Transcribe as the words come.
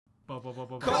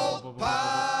Cold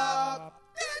Pop.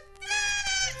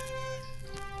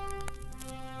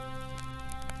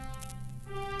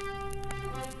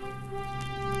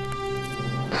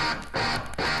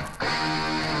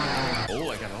 Oh,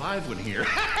 I got a live one here.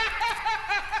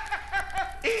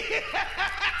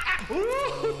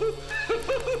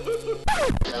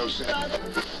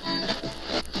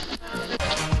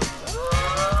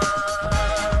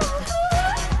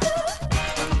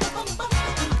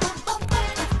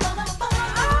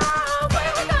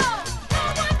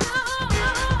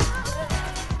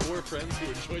 Four friends who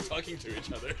enjoy talking to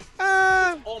each other.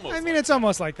 Almost I mean, like it's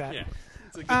almost like that. Yeah,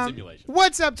 it's a good simulation.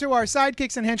 What's up to our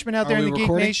sidekicks and henchmen out there in we the Geek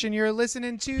recording? Nation? You're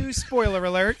listening to Spoiler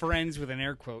Alert. Friends with an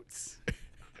air quotes.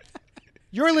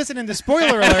 You're listening to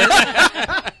Spoiler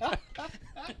Alert.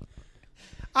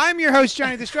 I'm your host,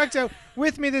 Johnny Destructo.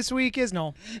 With me this week is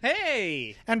Noel.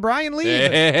 Hey! And Brian Lee.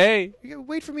 Hey. You gotta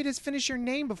wait for me to finish your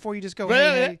name before you just go,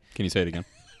 hey. Can you say it again?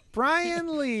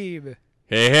 Brian Lieb.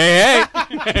 Hey.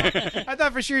 I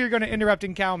thought for sure you were going to interrupt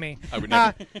and cow me. I would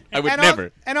never. I would and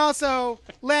never. and also,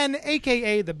 Len,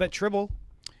 a.k.a. the Tribble.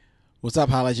 What's up,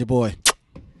 holla at your boy?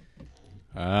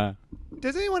 Does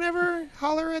anyone ever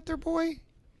holler at their boy?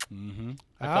 I felt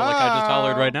like I just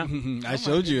hollered right now. I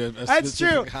showed you a That's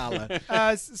specific true.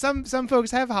 holla. Some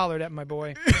folks have hollered at my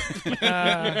boy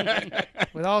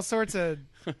with all sorts of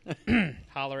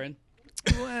Hollering.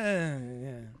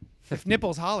 yeah. If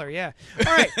nipples holler, yeah.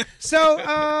 All right,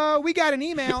 so we got an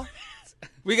email.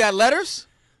 We got letters?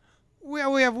 We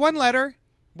have one letter.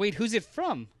 Wait, who's it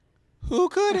from? Who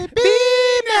could it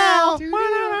be now?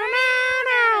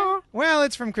 Well,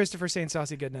 it's from Christopher St.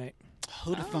 Saucy Goodnight.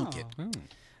 Who the funk it?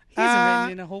 He hasn't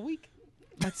written in a whole week.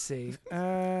 Let's see.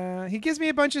 He gives me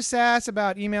a bunch of sass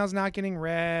about emails not getting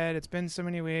read. It's been so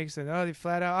many weeks. And they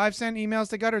flat out. I've sent emails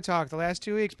to Gutter Talk the last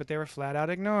 2 weeks, but they were flat out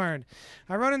ignored.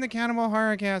 I wrote in the Cannibal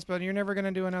Horrorcast, but you're never going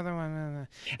to do another one.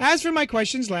 As for my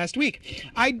questions last week,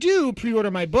 I do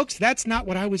pre-order my books. That's not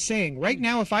what I was saying. Right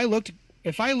now, if I looked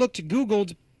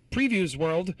Googled Previews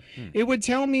World, it would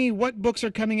tell me what books are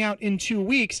coming out in 2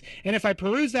 weeks, and if I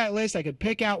peruse that list, I could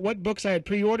pick out what books I had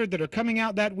pre-ordered that are coming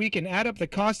out that week and add up the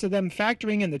cost of them,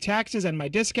 factoring in the taxes and my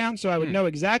discount, so I would know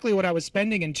exactly what I was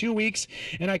spending in 2 weeks,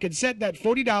 and I could set that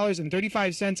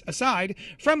 $40.35 aside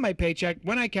from my paycheck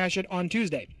when I cash it on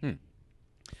Tuesday.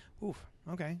 Oof.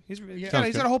 Okay. He's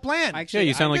got a whole plan. Actually,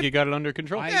 You sound like you got it under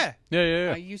control. Yeah.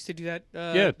 Yeah. I used to do that.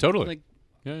 Yeah, totally. Like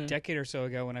Yeah. a decade or so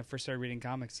ago when I first started reading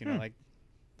comics. You know, like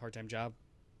part-time job.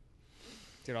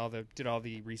 Did all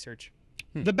the research.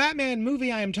 The Batman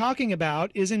movie I am talking about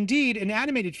is indeed an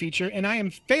animated feature, and I am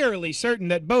fairly certain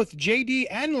that both JD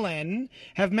and Len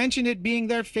have mentioned it being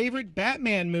their favorite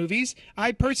Batman movies.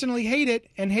 I personally hate it,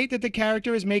 and hate that the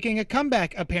character is making a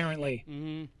comeback, apparently.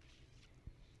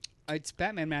 It's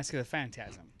Batman Mask of the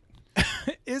Phantasm.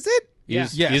 Is it? Yeah.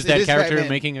 Yes, Is it that is character Batman.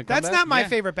 making a comeback? That's not my Yeah.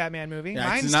 favorite Batman movie. Yeah,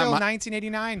 it's Mine's not still my-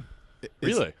 1989.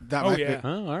 Really? Not Oh, my yeah.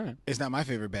 Oh, all right. It's not my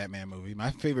favorite Batman movie. My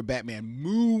favorite Batman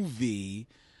movie,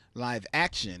 live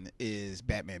action, is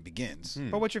Batman Begins.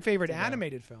 But what's your favorite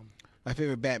animated film? My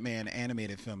favorite Batman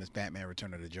animated film is Batman: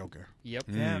 Return of the Joker. Yep.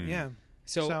 Yeah.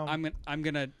 So, So- I'm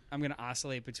gonna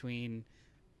oscillate between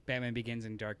Batman Begins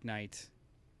and Dark Knight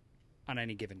on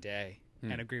any given day,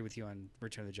 and agree with you on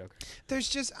Return of the Joker. There's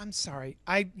just, I'm sorry.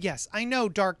 I know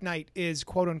Dark Knight is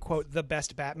quote unquote the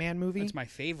best Batman movie. It's my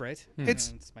favorite.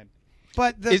 It's- It's my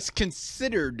but the It's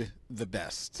considered the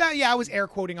best. yeah, I was air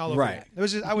quoting all over Right. that. It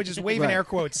was just I was just waving Right. air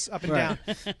quotes up and Right.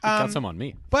 down. Got some on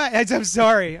me. But I'm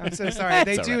sorry. I'm so sorry.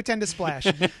 They all do right. tend to splash.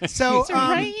 So,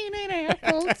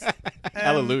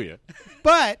 Hallelujah.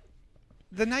 but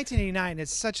the 1989 is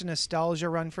such a nostalgia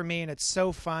run for me, and it's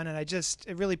so fun, and it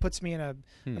really puts me in a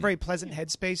very pleasant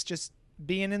headspace just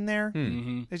being in there.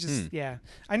 It's just yeah.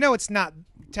 I know it's not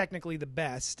technically the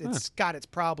best. It's got its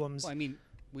problems. Well, I mean,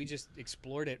 we just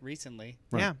explored it recently.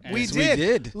 Yeah, And we Yes, did. we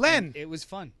did. Len, It was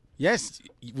fun. Yes,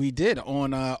 we did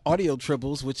on Audio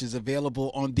Tribbles, which is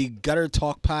available on the Gutter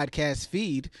Talk podcast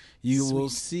feed. You will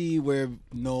see where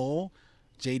Noel,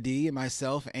 JD, and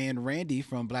myself and Randy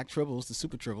from Black Tribbles, the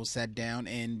Super Tribbles, sat down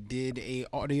and did a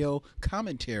audio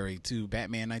commentary to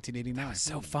Batman 1989.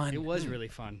 so fun. It was really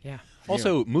fun. Yeah.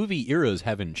 Also, movie eras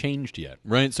haven't changed yet,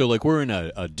 right? So, like, we're in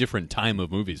a different time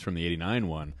of movies from the '89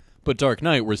 one, but Dark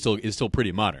Knight is still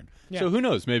pretty modern. Yeah. So who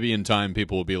knows? Maybe in time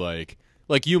people will be like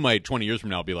you might 20 years from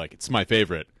now be like, it's my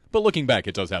favorite. But looking back,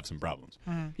 it does have some problems.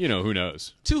 You know, who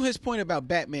knows? To his point about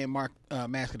Batman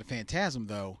Mask of the Phantasm,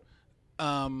 though,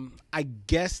 I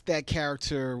guess that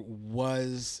character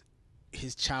was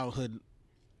his childhood,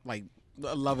 like,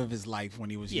 the love of his life when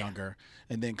he was younger,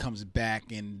 and then comes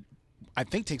back and I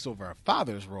think takes over a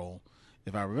father's role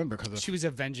if I remember, because She was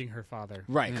avenging her father.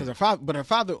 right, because her father, but her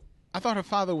father, I thought her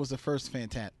father was the first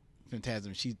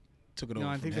Phantasm. She took it over. No,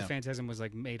 I from think him. the Phantasm was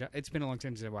like made up. It's been a long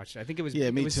time since I watched it. I think it was. Yeah,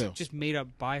 me it was too. Just made up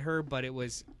by her, but it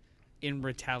was in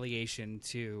retaliation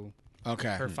to Okay.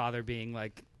 her father being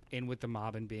like in with the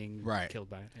mob and being Right. killed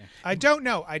by it. Yeah. I don't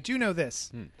know. I do know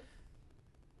this.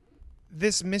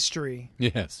 This mystery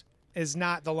Yes. is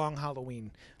not the Long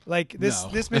Halloween. Like this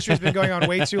No. this mystery's been going on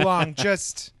way too long.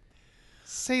 Just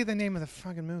say the name of the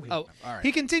fucking movie. Oh, All right.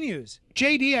 He continues.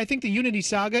 JD, I think the Unity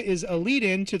Saga is a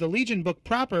lead-in to the Legion book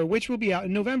proper, which will be out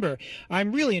in November.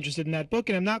 I'm really interested in that book,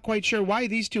 and I'm not quite sure why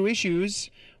these two issues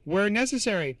were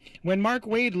necessary. When Mark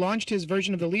Waid launched his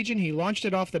version of the Legion, he launched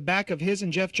it off the back of his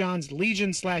and Jeff Johns'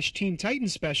 Legion/Teen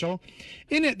Titans special.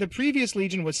 In it, the previous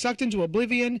Legion was sucked into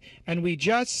oblivion, and we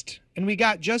got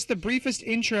just the briefest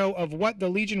intro of what the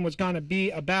Legion was going to be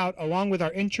about, along with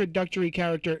our introductory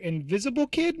character, Invisible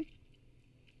Kid.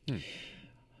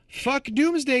 Fuck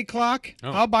Doomsday Clock.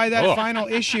 Oh. I'll buy that Oh. final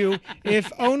issue, if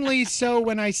only so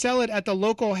when I sell it at the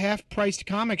local half-priced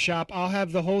comic shop, I'll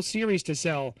have the whole series to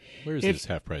sell. Where's If- this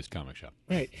half-price comic shop?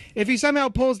 Right. If he somehow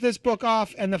pulls this book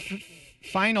off and the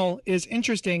final is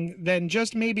interesting, then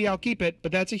just maybe I'll keep it,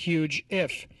 but that's a huge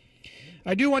if.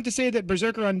 I do want to say that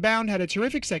Berserker Unbound had a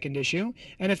terrific second issue,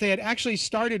 and if they had actually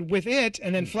started with it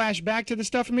and then flashed back to the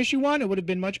stuff from issue 1, it would have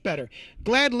been much better.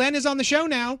 Glad Len is on the show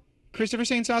now. Christopher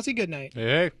St. Saucy, good night.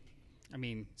 Hey. I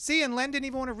mean, See, and Len didn't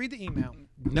even want to read the email.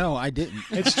 No, I didn't.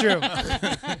 It's true.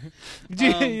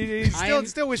 You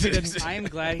still wish he didn't. I am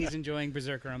glad he's enjoying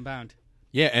Berserker Unbound.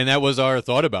 Yeah, and that was our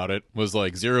thought about it. Was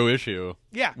like 0 issue.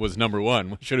 Yeah. Was number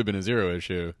 1. Should have been a 0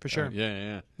 issue For sure.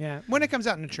 Yeah. Yeah. When it comes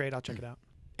out in a trade, I'll check it out.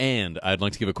 And I'd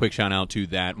like to give a quick shout out to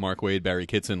that Mark Waid, Barry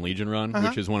Kitson Legion run,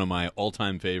 which is one of my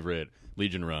all-time favorite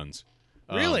Legion runs.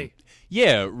 Really?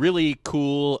 Yeah, really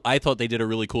cool. I thought they did a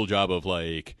really cool job of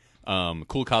like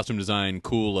cool costume design,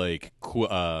 cool like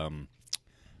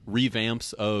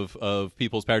revamps of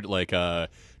people's power. Like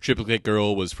Triplicate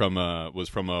Girl was from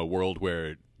a world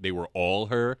where they were all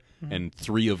her, and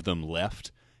 3 of them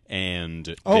left.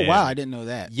 And Oh then- wow, I didn't know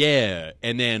that. yeah,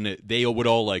 and then they would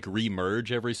all like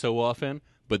remerge every so often,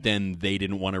 but then they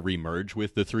didn't want to remerge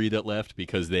with the 3 that left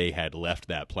because they had left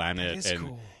that planet. That is and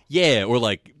cool. yeah, or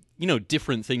like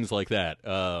different things like that.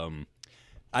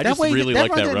 I just way, really that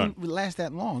like that run. didn't last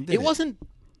that long. Did It wasn't.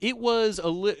 It was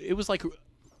it was like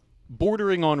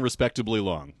bordering on respectably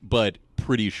long, but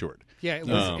pretty short. Yeah, it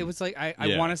was. Um, It was like I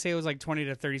yeah. want to say it was like 20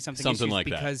 to 30 something Something issues like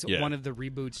that, because yeah. one of the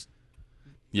reboots.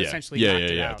 Yeah, Essentially yeah, knocked yeah,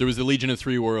 it yeah. out. There was the Legion of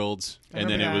 3 Worlds, and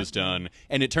then remember it that. was done.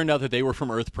 And it turned out that they were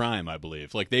from Earth Prime, I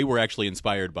believe. Like they were actually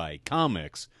inspired by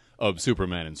comics of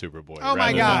Superman and Superboy. Oh,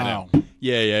 my rather God. than-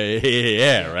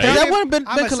 Yeah, right. Has that one been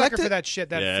I'm a sucker collected? for that shit.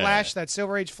 That Yeah. Flash, that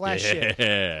Silver Age Flash shit.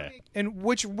 Yeah. And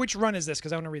which run is this?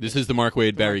 Because I want to read This this. is the Mark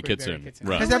Waid, Barry Mark Waid, Barry Kitson Kitson.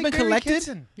 run. Has I that been Barry collected?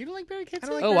 Kitson. You don't like Barry Kitson?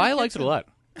 like Oh, Barry I liked it a Kitson. lot.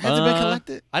 Has it been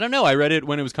collected? I don't know. I read it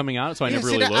when it was coming out, so I never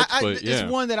see, really that- looked. but it's yeah,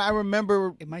 one that I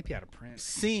remember It might be out of print.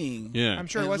 seeing. yeah. I'm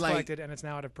sure it And was like- collected, and it's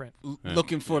now out of print.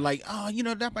 Looking for like,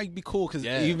 that might be cool because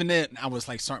Yeah. even then I was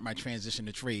like starting my transition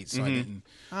to trade, so I didn't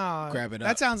Oh, grab it That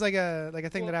up. sounds like a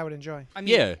thing that I would enjoy. I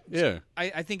mean, Yeah.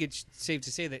 I think it's safe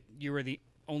to say that you were the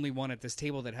only one at this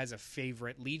table that has a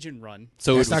favorite Legion run.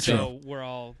 So That's it not was true. So we're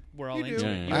all You into do.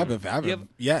 it. Yeah. I have a You have,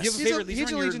 yes. you have a favorite He's Legion?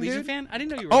 a You're a Legion Legion dude. fan? I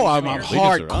didn't know you were. Oh, a I'm Legion a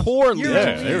fan. Legions are hardcore You're Yeah,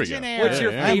 Legion. there we go. Legionnaire. What's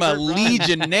your I'm a favorite run?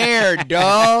 legionnaire,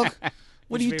 dog. What are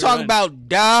What's you your talking favorite about,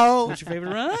 dog? What's your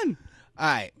favorite run? All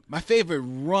right, my favorite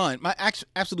run, my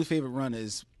absolute favorite run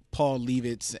is Paul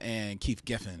Levitz and Keith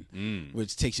Giffen,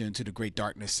 which takes you into the Great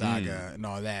Darkness saga and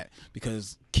all that,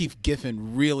 because Keith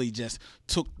Giffen really just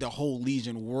took the whole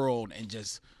Legion world and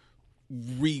just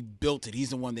rebuilt it. He's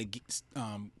the one that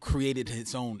created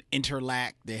his own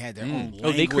Interlac. They had their own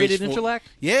Oh, they language created for- Interlac?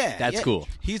 Yeah. That's yeah. cool.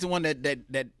 He's the one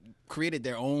that created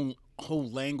their own whole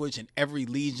language, and every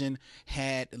legionnaire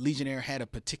had a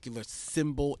particular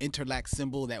symbol, Interlac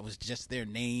symbol, that was just their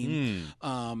name.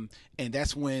 And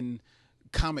that's when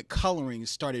comic coloring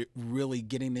started really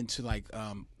getting into like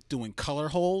doing color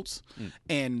holds,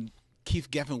 and Keith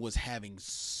Giffen was having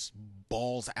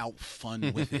balls out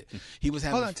fun with it. He was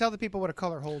having Hold on, tell the people what a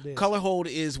color hold is. color hold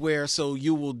is where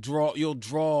you'll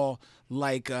draw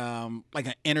like an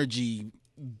energy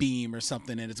beam or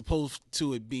something, and as opposed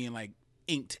to it being like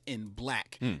inked in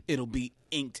black, it'll be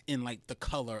inked in like the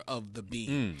color of the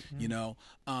beam,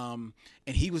 and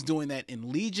he was doing that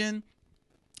in Legion,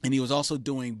 and he was also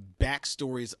doing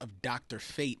backstories of Dr.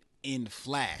 Fate in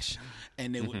Flash,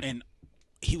 and and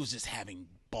he was just having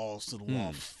balls to the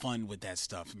wall fun with that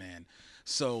stuff, man.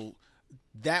 So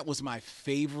that was my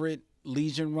favorite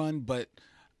Legion run, but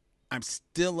I'm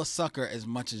still a sucker as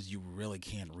much as you really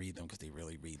can't read them because they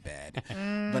really read bad.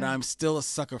 But I'm still a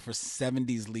sucker for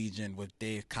 70s Legion with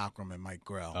Dave Cockrum and Mike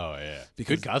Grell. Oh yeah,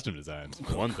 Because- good costume designs.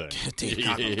 For one thing. Dave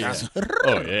Cockrum. Yeah.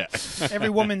 Oh yeah, Every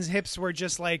woman's hips were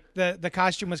just like the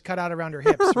costume was cut out around her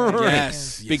hips. Right?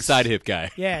 Yes. big side hip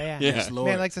guy. Yeah, yeah. Yes, Lord.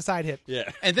 Man likes a side hip.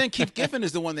 Yeah. And then Keith Giffen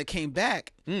is the one that came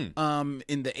back in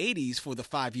the 80s for the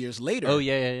 5 years later Oh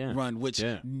yeah. run, which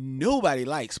Yeah. nobody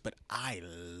likes, but I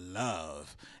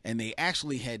love. And they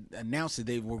actually had announced that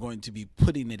they were going to be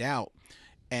putting it out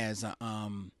as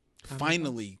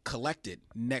finally collected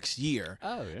next year.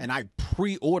 Oh, yeah. And I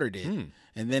pre-ordered it,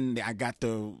 and then I got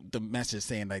the message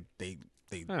saying like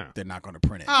they're not going to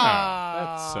print it.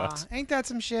 Ah, that sucks. ain't that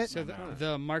some shit? So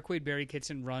the Mark Wade Barry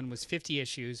Kitson run was 50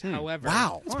 issues. However,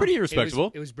 Wow. It's pretty it was,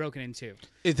 respectable. it was broken in two.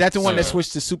 Is that the one that So-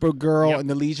 switched to Supergirl Yep. and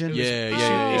the Legion?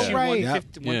 Yeah. Issue right. 1, Yep.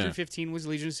 1 Yeah. through 15 was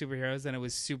Legion of Superheroes. Then it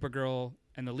was Supergirl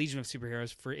and the Legion of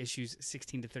Superheroes for issues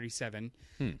 16 to 37.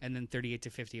 And then 38 to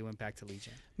 50 it went back to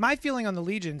Legion. My feeling on the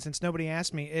Legion, since nobody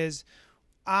asked me, is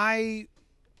I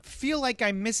feel like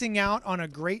I'm missing out on a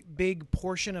great big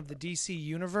portion of the DC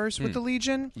universe with the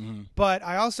Legion, but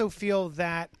I also feel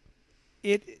that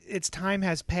its time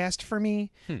has passed for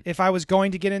me. If I was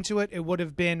going to get into it, it would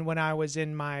have been when I was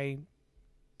in my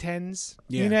 10s.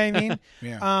 Yeah. You know what I mean?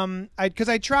 Yeah. Because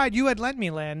I tried. You had lent me,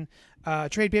 Len,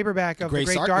 trade paperback of the Great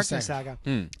Great Darkness Darkness Saga.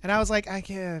 Saga, and I was like, I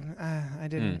can't. I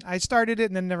didn't. I started it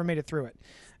and then never made it through it.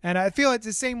 And I feel it's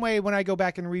the same way when I go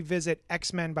back and revisit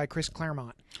X-Men by Chris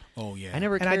Claremont, Oh yeah. I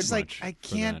never and cared I just like much I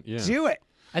for can't that. Yeah. do it.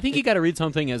 I think you got to read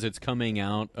something as it's coming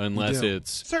out, unless do.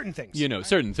 it's Certain things,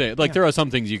 certain things. Like there are some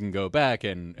things you can go back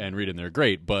and read and they're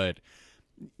great, but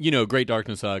Great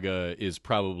Darkness Saga is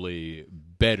probably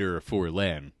better for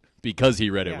Len because he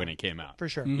read it Yeah. when it came out. for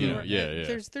sure. Yeah.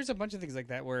 There's a bunch of things like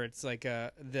that where it's like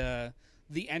the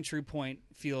entry point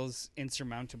feels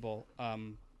insurmountable.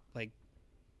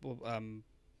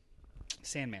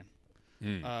 Sandman,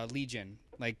 Legion.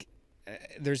 Like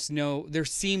there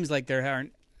seems like there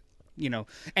aren't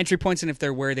entry points, and if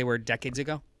they're where they were decades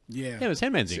ago. Yeah. Yeah, but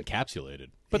Sandman's encapsulated,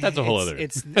 but that's a whole other.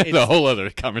 it's a whole other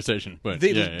conversation. But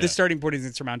the starting point is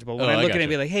insurmountable. When Oh, I I look at it and gotcha.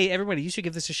 be like, hey, everybody, you should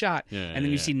give this a shot. Yeah, and then yeah,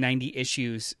 you yeah. see 90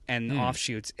 issues and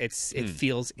offshoots. It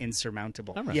feels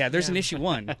insurmountable. All right. Yeah, there's an issue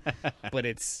 1, but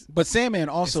it's But Sandman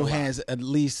also It's a lot. has at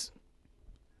least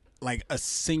like a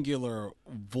singular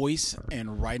voice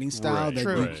and writing style Right, that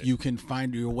True. right. you can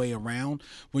find your way around.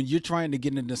 When you're trying to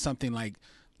get into something like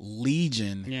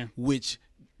Legion, Yeah. which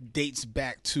dates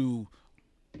back to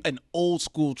an old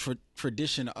school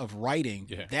tradition of writing,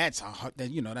 Yeah. that's a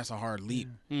hard leap.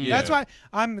 Yeah. That's why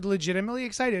I'm legitimately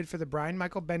excited for the Brian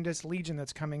Michael Bendis Legion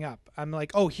that's coming up. I'm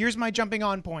like, oh, here's my jumping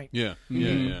on point. Yeah.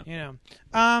 You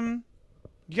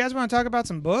you guys want to talk about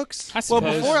some books? Well,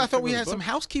 before I thought we had some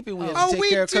housekeeping we had to Oh, take we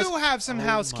care of. 'cause do have some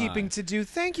housekeeping my. to do.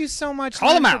 Thank you so much, Call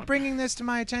Len, them for out. bringing this to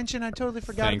my attention. I totally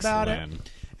forgot Thanks, about Len. it.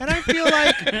 And I feel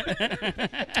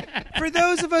like for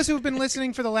those of us who've been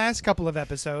listening for the last couple of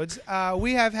episodes,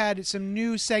 we have had some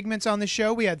new segments on the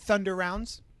show. We had Thunder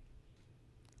Rounds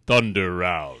Thunder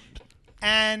Round.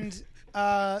 and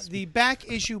the back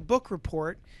issue book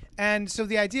report. And so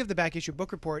the idea of the back issue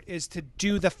book report is to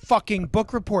do the fucking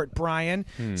book report, Brian.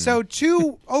 So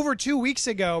over 2 weeks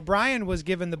ago, Brian was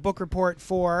given the book report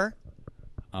for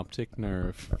Optic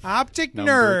Nerve. Optic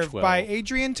Number Nerve 12. by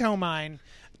Adrian Tomine.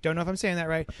 Don't know if I'm saying that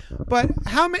right. But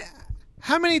how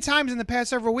many times in the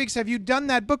past several weeks have you done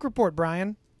that book report,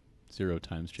 Brian? 0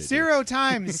 times, JD. 0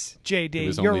 times, JD. It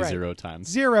was You're only right. 0 times.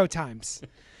 0 times.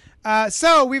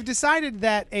 So we've decided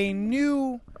that a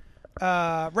new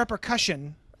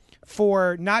repercussion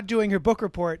for not doing her book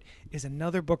report is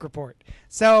another book report.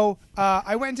 So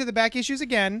I went into the back issues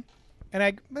again, and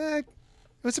it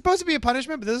was supposed to be a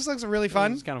punishment, but this looks really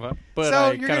fun. It's kind of fun. But So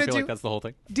I you're kind gonna of feel do- like that's the whole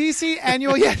thing. DC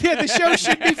annual, yeah, the show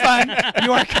should be fun.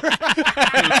 You are correct.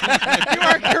 You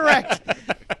are correct.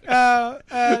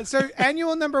 So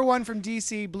annual number 1 from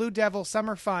DC, Blue Devil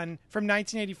Summer Fun from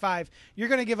 1985. You're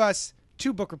going to give us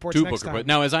 2 book reports Two next book time. report.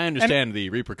 Now, as I understand, the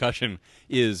repercussion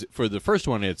is for the first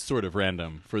one, it's sort of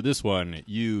random. For this one,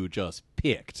 you just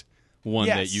picked one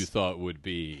Yes. that you thought would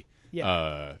be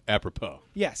apropos.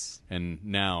 Yes. And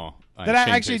now I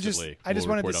actually shamefacedly I just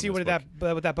will wanted to report on see this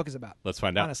what that book is about. Let's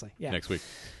find out. honestly, yeah. Next week.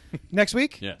 Next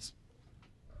week? Yes.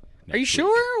 Are you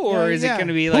sure, or Yeah, is yeah. it going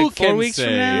to be Who like 4 can weeks say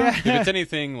from now? if it's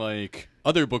anything like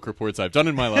other book reports I've done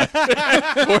in my life,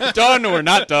 or done or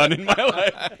not done in my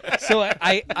life? So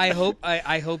I hope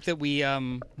that we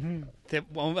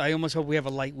I almost hope we have a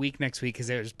light week next week because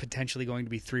there's potentially going to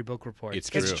be 3 book reports. It's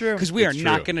It's true. Because we are It's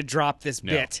not true. going to drop this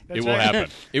No, bit. it will right. happen.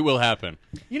 It will happen.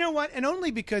 You know what? And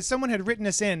only because someone had written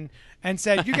us in and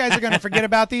said, you guys are going to forget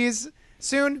about these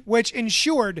soon, which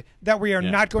ensured that we are Yeah.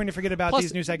 not going to forget about Plus,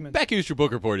 these new segments. Back Issue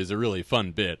Book Report is a really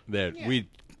fun bit that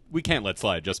we can't let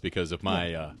slide just because of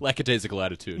my lackadaisical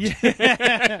attitude.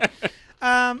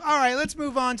 All right, let's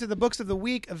move on to the books of the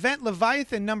week. Event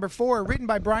Leviathan #4, written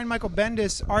by Brian Michael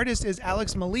Bendis. Artist is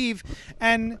Alex Maleev.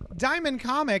 And Diamond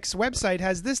Comics website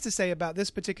has this to say about this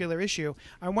particular issue.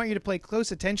 I want you to pay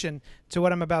close attention to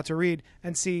what I'm about to read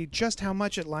and see just how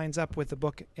much it lines up with the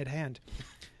book at hand.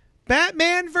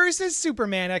 Batman versus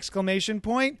Superman!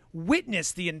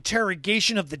 Witness the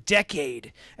interrogation of the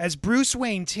decade as Bruce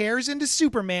Wayne tears into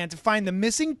Superman to find the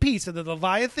missing piece of the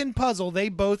Leviathan puzzle they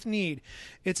both need.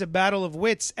 It's a battle of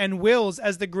wits and wills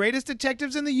as the greatest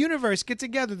detectives in the universe get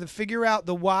together to figure out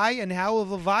the why and how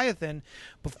of Leviathan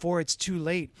before it's too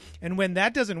late. And when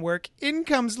that doesn't work, in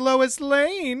comes Lois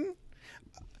Lane.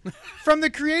 From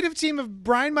the creative team of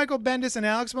Brian Michael Bendis and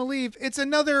Alex Maleev, it's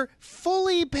another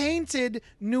fully painted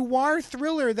noir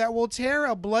thriller that will tear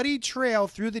a bloody trail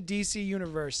through the DC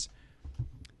universe.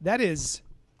 That is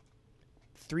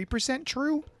 3%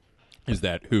 true? Is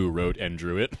that who wrote and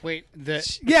drew it? Wait,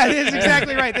 Yeah, that is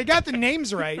exactly right. They got the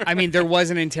names right. I mean, there was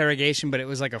an interrogation, but it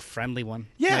was like a friendly one.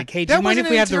 Yeah, Like, hey, do that you mind wasn't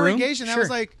if we an have the room? interrogation. That Sure. was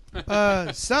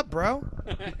like, sup, bro?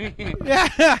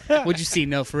 Yeah. What'd you see?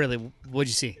 No, for really, what'd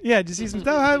you see? Yeah, did you see some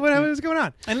stuff? What was going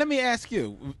on? And let me ask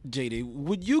you, JD,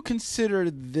 would you consider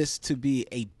this to be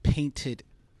a painted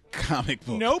comic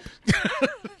book? Nope.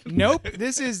 Nope.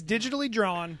 This is digitally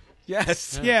drawn.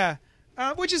 Yes. Yeah.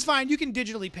 Which is fine. You can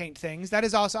digitally paint things. That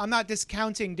is also. I'm not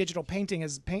discounting digital painting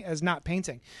as not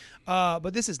painting,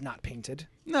 but this is not painted.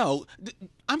 No,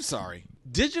 I'm sorry.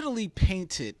 Digitally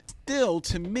painted still,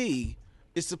 to me,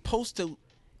 is supposed to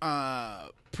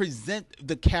present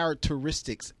the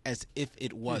characteristics as if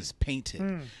it was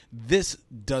painted. This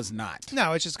does not.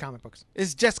 No, it's just comic books.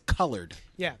 It's just colored.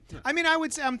 Yeah. I mean, I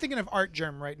would say I'm thinking of Art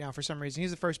Germ right now for some reason.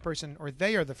 He's the first person, or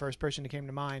they are the first person who came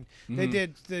to mind. They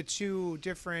did the 2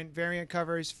 different variant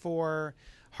covers for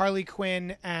Harley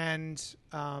Quinn and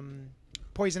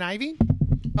Poison Ivy.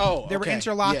 Oh, They were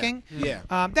interlocking. Yeah.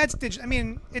 That's digital. I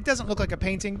mean, it doesn't look like a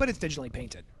painting, but it's digitally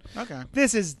painted. Okay.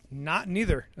 This is not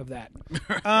neither of that.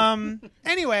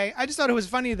 Anyway, I just thought it was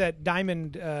funny that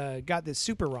Diamond got this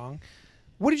super wrong.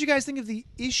 What did you guys think of the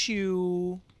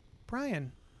issue,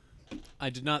 Brian? I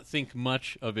did not think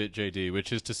much of it, JD,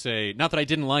 which is to say, not that I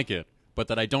didn't like it, but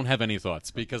that I don't have any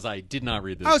thoughts because I did not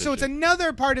read this Oh, so it's issue.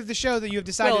 another part of the show that you have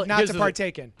decided Well, not here's to the-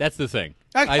 partake in. That's the thing.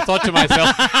 I thought to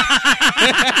myself,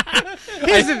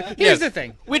 Here's the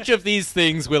thing. which of these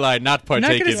things will I not I'm partake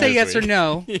not in going to say this yes or week?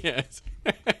 no, Yes.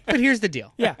 but here's the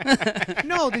deal. Yeah.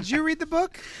 Noel, did you read the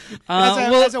book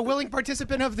as a willing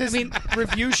participant of this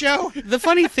review show? The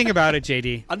funny thing about it,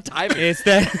 JD, Untie me. is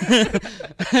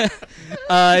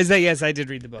that yes, I did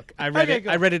read the book. I read Okay, it.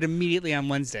 good. I read it immediately on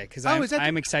Wednesday because Oh, is that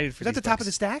I'm excited for. Is that these the top of books.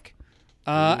 the stack?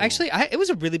 Actually, it was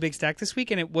a really big stack this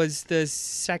week, and it was the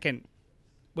second.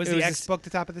 Was It the was X this- book the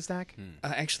top of the stack?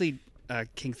 Actually,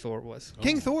 King Thor was.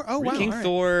 King Thor? Oh, wow. King all right.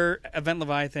 Thor, Event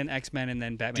Leviathan, X-Men, and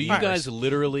then Batman. Do you Universe. guys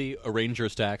literally arrange your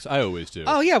stacks? I always do.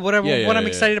 Oh yeah, what I'm yeah.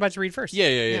 excited about to read first.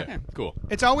 Yeah. Cool.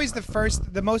 It's always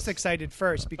the most excited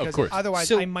first because course. otherwise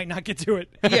So- I might not get to it.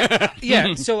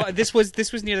 yeah. So this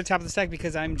was near the top of the stack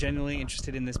because I'm genuinely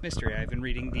interested in this mystery. I've been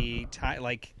reading the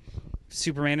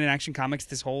Superman in Action Comics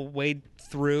this whole way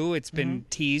through. It's been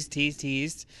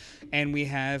teased, and we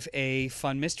have a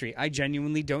fun mystery. I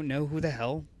genuinely don't know who the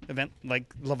hell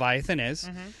Leviathan is.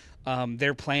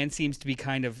 Their plan seems to be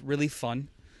kind of really fun,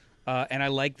 and I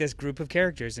like this group of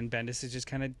characters. And Bendis is just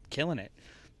kind of killing it.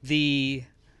 The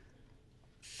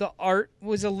art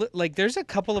was there's a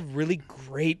couple of really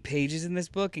great pages in this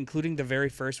book, including the very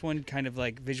first one, kind of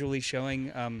like visually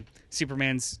showing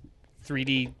Superman's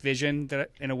 3D vision that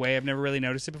in a way I've never really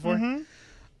noticed it before,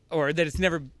 or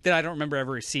that I don't remember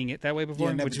ever seeing it that way before,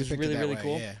 Yeah, never which was depicted really that really way,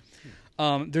 cool.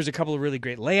 yeah. There's a couple of really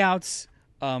great layouts.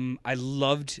 I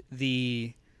loved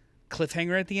the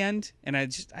cliffhanger at the end, and I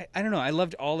don't know. I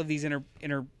loved all of these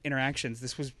interactions.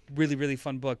 This was really really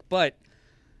fun book, but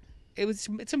it's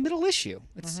a middle issue.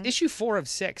 It's issue 4 of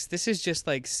 6. This is just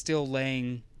like still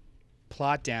laying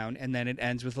plot down, and then it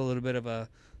ends with a little bit of a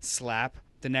slap.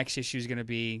 The next issue is going to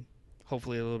be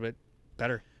hopefully a little bit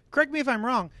better. Correct me if I'm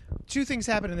wrong. 2 things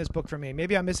happen in this book for me.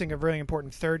 Maybe I'm missing a really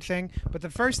important third thing. But the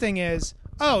first thing is,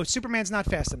 Superman's not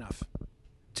fast enough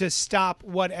to stop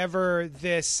whatever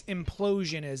this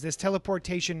implosion is, this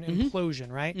teleportation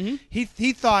implosion, right? He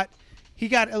thought he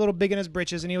got a little big in his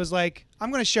britches and he was like,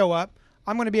 I'm going to show up.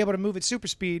 I'm going to be able to move at super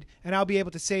speed, and I'll be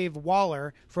able to save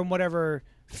Waller from whatever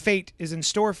fate is in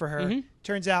store for her.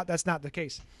 Turns out that's not the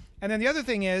case. And then the other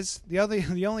thing is, the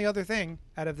only other thing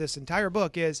out of this entire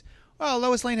book is, well,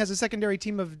 Lois Lane has a secondary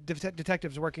team of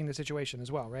detectives working the situation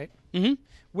as well, right? Mm-hmm.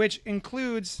 Which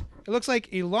includes, it looks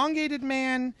like Elongated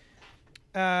Man.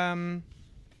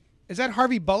 Is that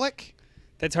Harvey Bullock?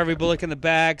 That's Harvey Bullock in the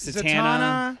back.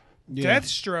 Zatanna. Yeah.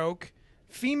 Deathstroke,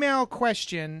 Female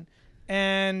Question,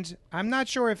 and I'm not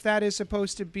sure if that is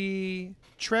supposed to be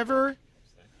Trevor.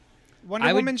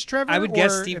 Wonder Woman's Trevor? I would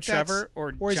guess or Steve if that's- Trevor or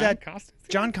is John that Constantine?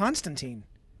 John Constantine?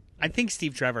 I think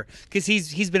Steve Trevor, because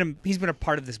he's been a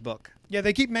part of this book. Yeah,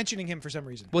 they keep mentioning him for some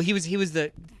reason. Well, he was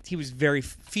very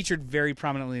featured very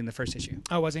prominently in the first issue.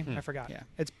 Oh, was he? I forgot. Yeah.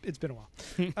 It's been a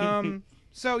while.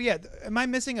 So yeah, am I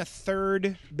missing a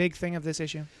third big thing of this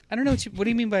issue? I don't know what do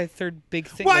you mean by a third big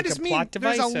thing? Well, like I just a mean plot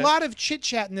device? there's a lot of chit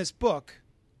chat in this book,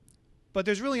 but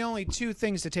there's really only two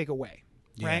things to take away,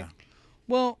 right?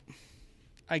 Well,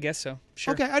 I guess so.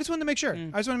 Sure. Okay, I just wanted to make sure.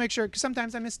 I just want to make sure because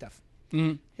sometimes I miss stuff.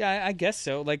 Yeah, I guess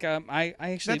so. Like, I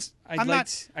actually, That's- I I'm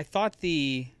liked. I thought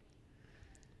the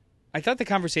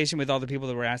conversation with all the people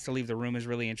that were asked to leave the room is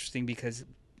really interesting because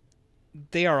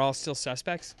they are all still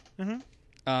suspects. Mhm.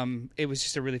 It was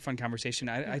just a really fun conversation.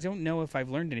 I don't know if I've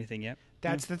learned anything yet.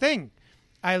 That's the thing.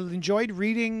 I enjoyed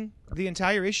reading the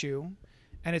entire issue,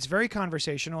 and it's very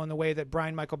conversational in the way that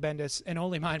Brian Michael Bendis, and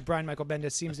only Brian Michael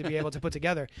Bendis, seems to be able to put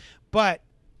together. But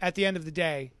at the end of the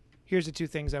day, here's the two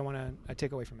things I want to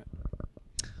take away from it.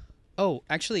 Oh,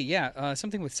 actually, yeah,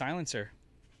 something with Silencer.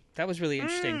 That was really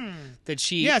interesting. That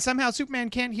she Yeah, somehow Superman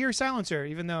can't hear Silencer,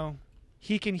 even though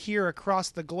he can hear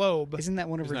across the globe. isn't that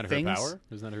one of Isn't her that things? her power?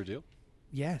 Isn't that her deal?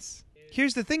 Yes.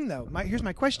 Here's the thing, though. Here's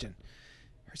my question.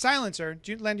 Her Silencer,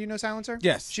 Len, do you know Silencer?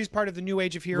 Yes. She's part of the New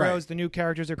Age of Heroes. Right. The new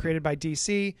characters are created by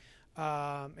DC,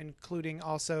 including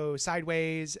also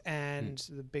Sideways and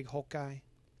the big Hulk guy.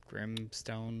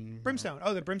 Brimstone. Brimstone.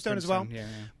 Oh, the Brimstone as well. Yeah.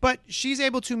 But she's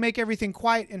able to make everything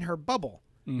quiet in her bubble,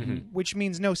 which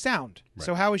means no sound.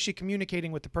 So how is she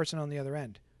communicating with the person on the other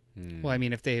end? Well, I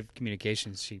mean, if they have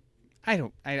communications, I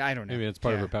don't know. Maybe that's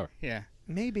part of Yeah. her power. Yeah.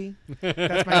 Maybe.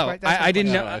 That's my Oh, que- that's my I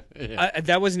didn't question. know. Yeah.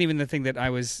 That wasn't even the thing that I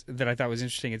thought was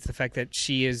interesting. It's the fact that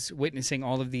she is witnessing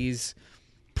all of these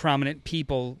prominent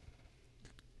people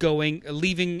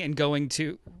leaving and going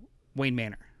to Wayne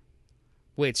Manor,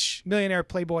 which Millionaire,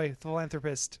 playboy,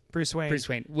 philanthropist, Bruce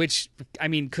Wayne. which I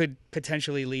mean could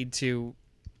potentially lead to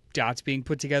dots being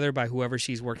put together by whoever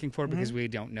she's working for because we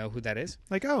don't know who that is.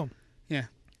 Like, oh, Yeah.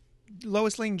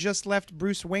 Lois Lane just left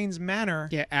Bruce Wayne's manor.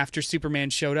 Yeah. After Superman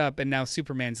showed up and now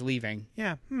Superman's leaving.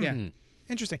 Yeah. Yeah.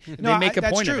 Interesting. They make a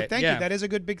that's point of true. it, Thank yeah. you. That is a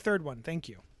good big third one. Thank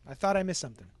you. I thought I missed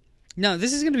something. No,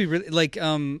 this is going to be really like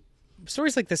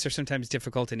stories like this are sometimes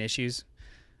difficult in issues.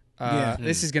 Yeah.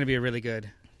 This is going to be a really good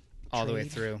all the way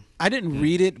Trade. through. I didn't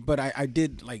read it, but I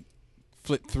did like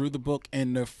flip through the book,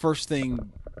 and the first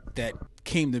thing that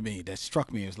came to me that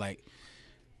struck me was like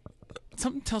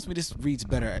something tells me this reads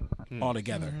better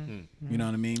altogether. You know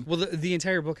what I mean? Well, the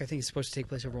entire book I think is supposed to take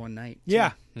place over one night. too.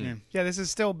 Yeah. Yeah. Yeah, this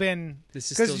has still been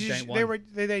This is because still giant they one.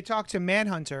 they talked to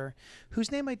Manhunter,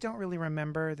 whose name I don't really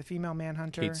remember, the female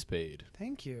Manhunter. Kate Spade.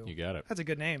 Thank you. You got it. That's a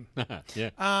good name.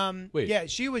 Yeah. Wait. Yeah,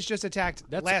 she was just attacked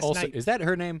That's last also night. Is that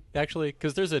her name actually?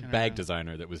 Because there's a bag know.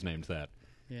 designer that was named that.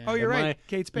 Yeah. Oh, you're Am right, I-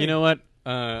 Kate Spade. You know what?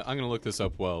 I'm gonna look this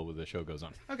up while the show goes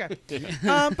on. Okay.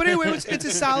 But anyway, it's a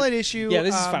solid issue. Yeah,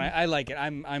 this is fun. I like it.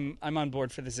 I'm on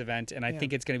board for this event, and I Yeah.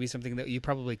 think it's going to be something that you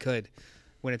probably could,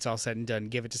 when it's all said and done,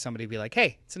 give it to somebody. Be like,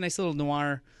 hey, it's a nice little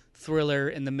noir thriller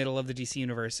in the middle of the DC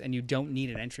universe, and you don't need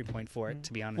an entry point for it.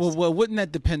 To be honest, Well, wouldn't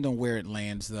that depend on where it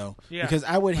lands, though? Yeah. Because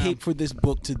I would hate for this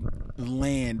book to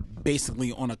land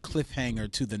basically on a cliffhanger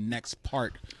to the next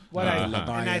part. What of I, the and I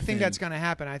Leviathan. think that's going to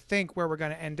happen. I think where we're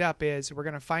going to end up is we're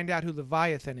going to find out who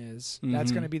Leviathan is.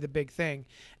 That's going to be the big thing.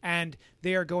 And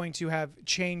they are going to have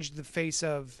changed the face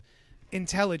of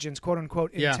intelligence, quote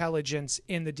unquote, Yeah. intelligence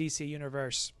in the DC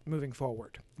universe moving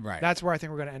forward. Right. That's where I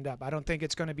think we're going to end up. I don't think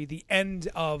it's going to be the end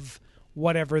of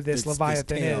whatever this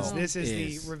Leviathan tale is. This is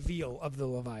is. the reveal of the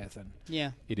Leviathan.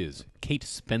 yeah, It is Kate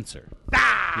Spencer.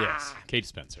 Yes, Kate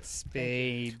Spencer.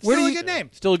 spades. Where do Still a you- good name.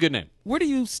 Still a good name. Where do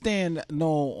you stand,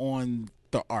 Noel, on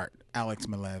the art, Alex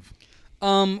Malev?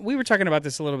 We were talking about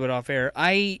this a little bit off air.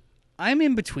 I'm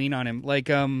in between on him. Like,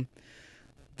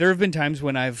 there have been times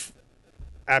when I've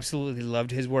absolutely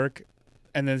loved his work,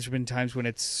 and then there's been times when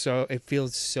it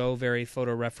feels so very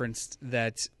photo referenced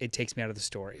that it takes me out of the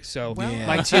story. So Well, Yeah.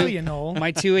 my I'll tell two you, Noel.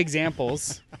 my two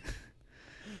examples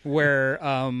were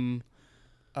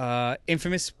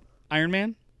Infamous Iron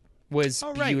Man was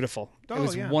Oh, right. beautiful. Oh, it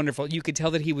was yeah. wonderful. You could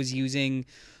tell that he was using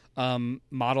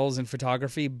models and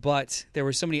photography, but there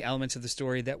were so many elements of the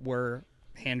story that were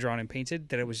hand drawn and painted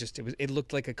that it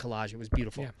looked like a collage. It was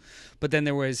beautiful. Yeah. But then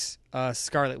there was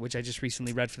Scarlet, which I just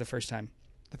recently read for the first time.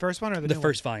 The first one or the The new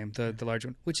first volume, the large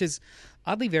one, which is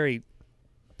oddly very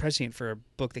prescient for a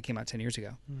book that came out 10 years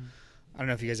ago. I don't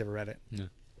know if you guys ever read it.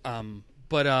 Yeah.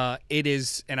 But it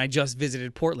is, and I just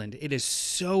visited Portland. It is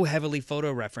so heavily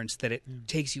photo referenced that it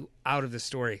takes you out of the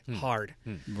story hard.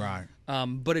 Right.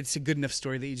 But it's a good enough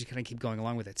story that you just kind of keep going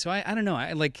along with it. So I don't know.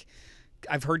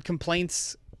 I've heard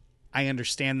complaints. I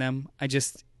understand them.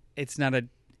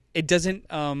 It doesn't,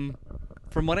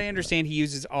 from what I understand, he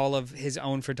uses all of his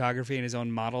own photography and his own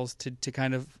models to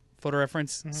kind of photo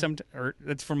reference. Or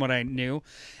that's from what I knew.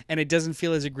 And it doesn't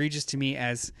feel as egregious to me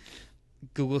as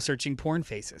Google searching porn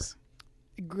faces.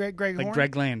 Greg Like Horn?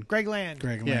 Greg Land. Greg Land.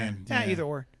 Greg Yeah. Land. Yeah, either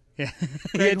or. Yeah.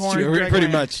 Greg It's Horn, true. Greg Pretty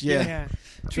Land. much, yeah.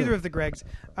 Either of the Gregs.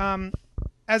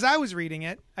 As I was reading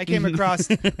it, I came across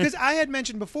because I had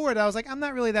mentioned before that I was like, I'm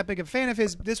not really that big a fan of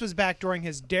his. This was back during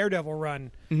his Daredevil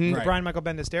run, the Right. Brian Michael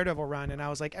Bendis Daredevil run, and I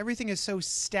was like, everything is so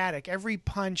static. Every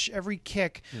punch, every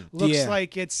kick looks Yeah.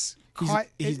 like it's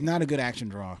He's not a good action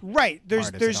drawer. right. There's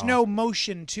artist there's at no all.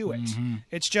 motion to it.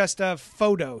 It's just a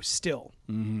photo still.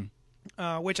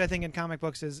 Which I think in comic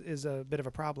books is a bit of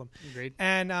a problem. Agreed.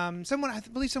 And I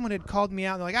believe someone had called me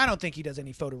out. And they're like, I don't think he does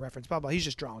any photo reference, blah, blah. He's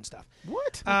just drawing stuff.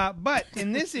 What? But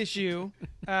in this issue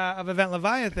of Event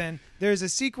Leviathan, there's a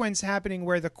sequence happening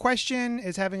where the Question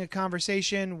is having a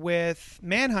conversation with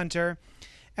Manhunter.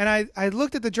 And I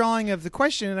looked at the drawing of the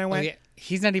Question and I went,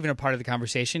 He's not even a part of the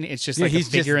conversation. It's just Yeah, like a he's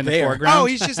just figure in the there. foreground. oh,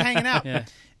 he's just hanging out. Yeah.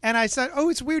 And I said, oh,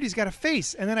 it's weird. He's got a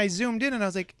face. And then I zoomed in and I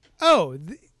was like, oh,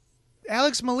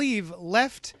 Alex Maleev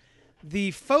left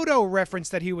the photo reference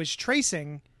that he was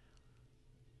tracing.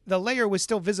 The layer was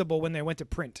still visible when they went to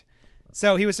print.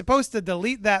 So he was supposed to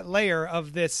delete that layer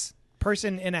of this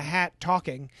person in a hat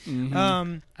talking. I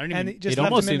don't even- and just It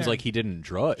left almost him in seems there. like he didn't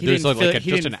draw it. He There's didn't like fill-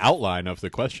 he just didn't- an outline of the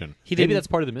question. He Maybe didn't- that's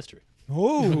part of the mystery.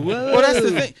 Oh, Well, that's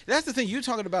the thing. That's the thing. You're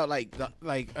talking about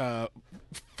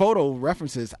photo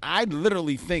references. I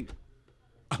literally think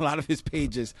a lot of his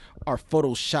pages are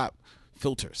Photoshop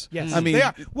filters. yes, I mean, they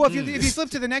are. Well, if you flip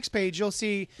to the next page, you'll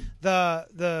see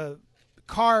the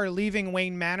car leaving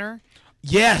Wayne Manor.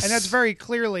 yes, And that's very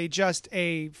clearly just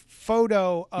a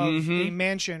photo of a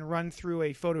mansion run through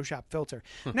a Photoshop filter.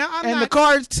 Now, I'm and not,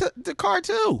 the car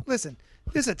too. listen,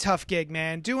 this is a tough gig,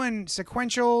 man. Doing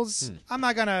sequentials, I'm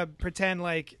not going to pretend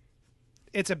like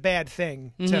it's a bad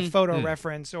thing to photo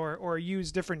reference or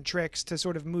use different tricks to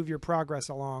sort of move your progress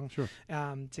along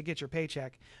to get your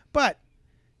paycheck. But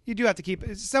you do have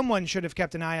to someone should have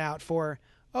kept an eye out for,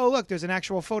 oh, look, there's an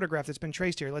actual photograph that's been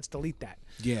traced here. Let's delete that.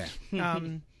 Yeah.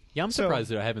 Yeah, I'm So- surprised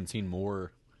that I haven't seen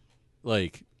more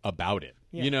like about it.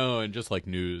 Yeah. You know, and just like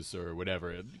news or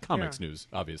whatever. Comics Yeah. news,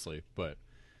 obviously, but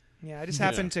Yeah, I just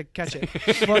happened to catch it.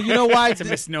 Well, you know why? It's a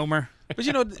misnomer. But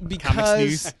you know, Comics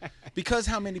news. because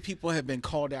how many people have been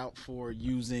called out for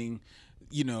using,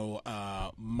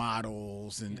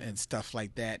 models and stuff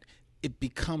like that, it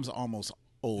becomes almost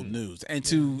old news. And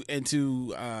to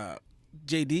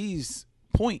JD's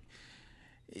point,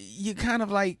 you kind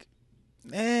of like,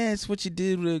 it's what you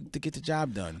did to get the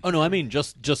job done. oh no, I mean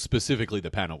just specifically the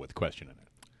panel with question in it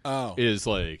Oh, is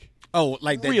like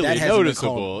like that, really that hasn't been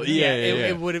noticeable. called. Yeah,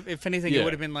 It would have, if anything, Yeah. it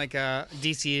would have been like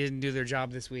DC didn't do their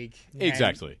job this week. And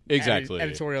Exactly.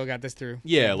 Editorial got this through.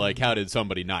 Yeah, like how did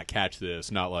somebody not catch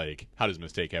this? Not like how does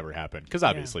mistake ever happen? Because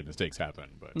obviously mistakes happen.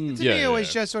 But To me, it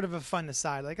was just sort of a fun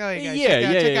aside. Like, oh, you guys, Yeah,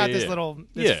 check out yeah, this yeah. little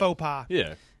Yeah. faux pas.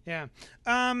 yeah. Yeah.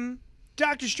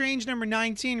 Doctor Strange number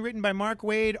 19, written by Mark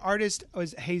Waid, artist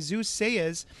was Jesus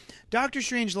Sayas. Doctor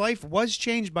Strange's life was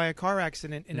changed by a car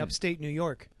accident in upstate New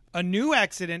York. A new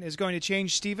accident is going to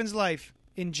change Stephen's life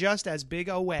in just as big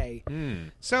a way.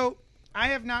 So, I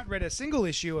have not read a single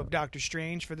issue of Doctor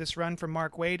Strange for this run from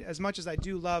Mark Waid, as much as I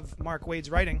do love Mark Waid's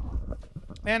writing.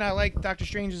 And I like Doctor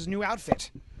Strange's new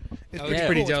outfit. It's it's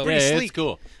pretty cool. dope. It's pretty Yeah, sleek. it's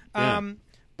cool. Yeah.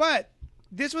 But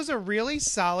this was a really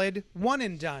solid one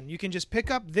and done. You can just pick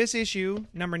up this issue,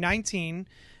 number 19,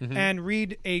 and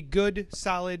read a good,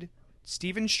 solid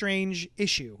Stephen Strange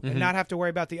issue and not have to worry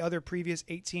about the other previous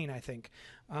 18, I think.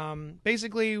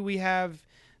 Basically, we have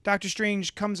Doctor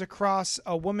Strange comes across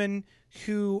a woman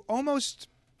who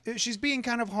she's being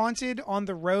kind of haunted on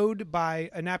the road by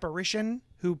an apparition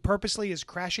who purposely is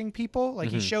crashing people. Like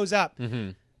he shows up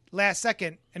last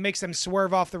second and makes them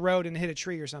swerve off the road and hit a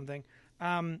tree or something.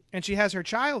 And she has her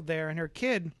child there, and her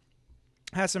kid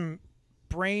has some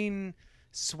brain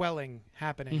swelling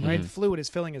happening, right? Fluid is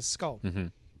filling his skull.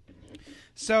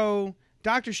 So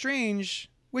Doctor Strange,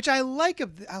 which I like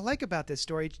about this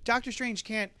story, Doctor Strange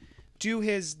can't do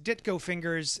his Ditko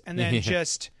fingers and then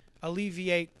just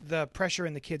alleviate the pressure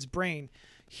in the kid's brain.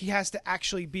 He has to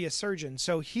actually be a surgeon.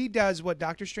 So he does what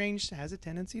Doctor Strange has a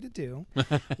tendency to do,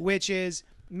 which is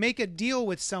make a deal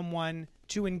with someone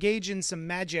to engage in some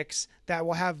magics that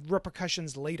will have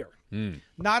repercussions later.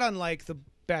 Not unlike the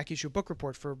back issue book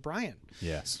report for Brian.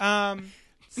 Yes.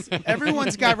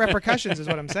 Everyone's got repercussions is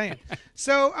what I'm saying.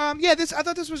 So, I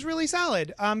thought this was really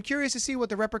solid. I'm curious to see what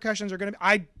the repercussions are going to be.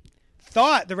 I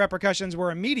thought the repercussions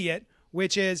were immediate,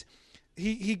 which is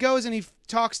he goes and he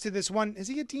talks to this one. Is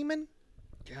he a demon?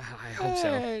 I hope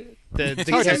so. It's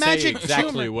hard a to magic say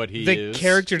exactly tumor. what he The is.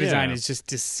 character design Yeah. is just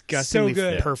So disgustingly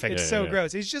good. perfect. It's Yeah, so yeah.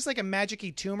 gross. He's just like a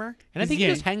magic-y tumor. And I think Yeah.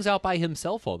 he just hangs out by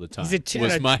himself all the time. He's a t-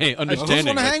 was a- my Who's understanding.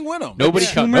 going to Like, hang with him? Nobody.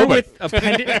 tumor Nobody. with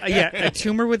a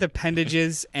tumor with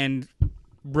appendages and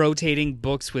rotating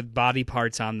books with body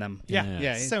parts on them. Yeah,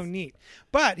 Yeah. it's so neat.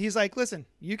 But he's like, listen,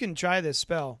 you can try this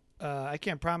spell. I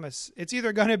can't promise. It's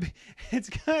either gonna be.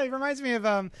 It reminds me of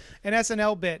an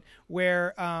SNL bit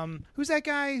where who's that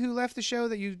guy who left the show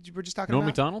that you were just talking Norm about?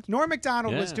 Macdonald? Norm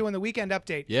Macdonald was Yeah. doing the Weekend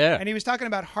Update. Yeah. and he was talking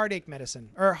about heartache medicine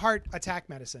or heart attack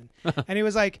medicine, and he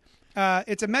was like,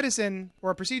 it's a medicine or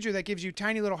a procedure that gives you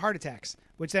tiny little heart attacks,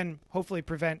 which then hopefully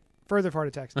prevent further heart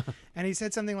attacks. And he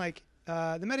said something like,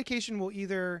 the medication will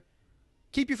either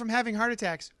keep you from having heart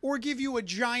attacks or give you a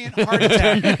giant heart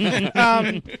attack.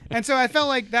 And so I felt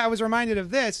like that I was reminded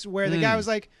of this, where the guy was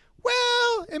like,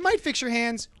 well, it might fix your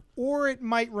hands or it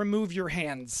might remove your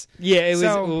hands. Yeah, it was.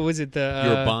 So- What was it? The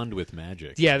Your bond with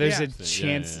magic. Yeah, there's Yeah. a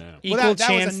chance, Yeah. equal Well, that was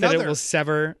chance that it another- will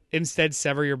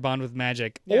sever your bond with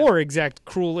magic, Yeah. or exact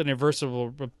cruel and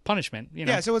irreversible punishment. You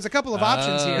know, Yeah, so it's a couple of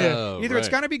options here. Oh, Either it's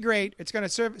right. going to be great, it's going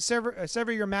to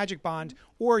sever your magic bond,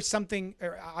 or something,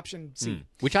 or option C.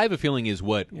 Which I have a feeling is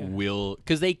what will,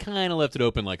 because they kind of left it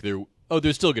open like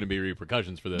there's still going to be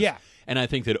repercussions for this. Yeah. And I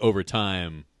think that over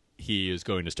time he is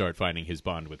going to start finding his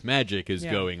bond with magic is Yeah.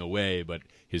 going away, but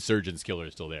his surgeon skill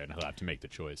is still there, and he'll have to make the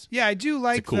choice. Yeah, I do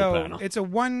like cool though. panel. It's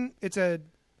a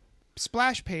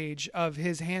splash page of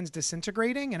his hands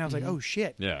disintegrating, and I was like, oh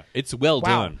shit. Yeah, it's well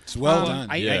Wow. done. It's well done.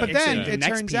 Yeah. But it's- then the it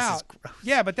next turns piece is out, gross.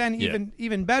 yeah. But then Yeah.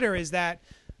 even better is that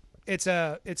it's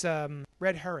a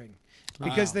red herring,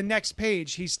 because the next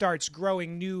page he starts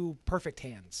growing new perfect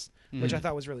hands, which I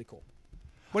thought was really cool.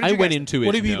 What did I you went guys into think? it.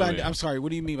 What do you mean knowing- by? I'm sorry. What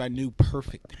do you mean by new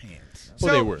perfect hands?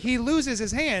 Well, So they were. he loses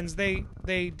his hands. They Right.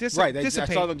 I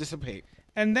dissipate, saw them dissipate.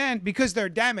 and then because they're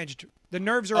damaged, the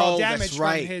nerves are all Oh, that's damaged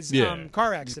right. from his Yeah.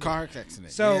 car The accident. car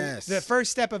accident. So yes. the first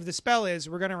step of the spell is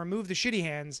we're going to remove the shitty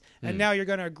hands, and now you're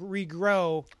going to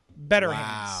regrow better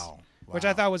hands, Wow. which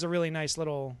I thought was a really nice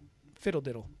little fiddle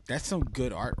diddle. That's some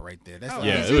good art right there. That's Oh, like,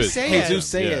 Yeah, Jesus it was. Sayas. Jesus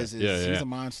Sayas Yeah, is yeah. he's a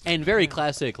monster. And very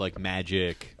classic, like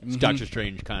magic, Doctor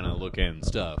Strange kind of looking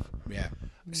stuff. yeah.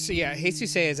 So yeah,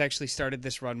 Jesus has actually started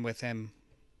this run with him.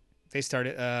 They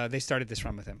started this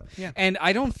run with him. Yeah. And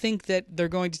I don't think that they're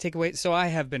going to take away. So I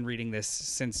have been reading this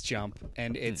since Jump,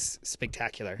 and it's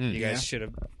spectacular. You guys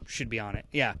should be on it.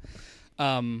 Yeah.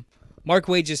 Mark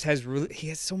Waid just he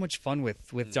has so much fun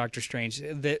with Doctor Strange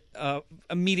that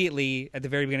immediately at the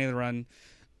very beginning of the run,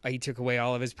 he took away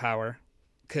all of his power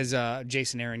because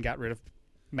Jason Aaron got rid of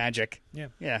magic. Yeah.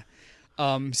 Yeah.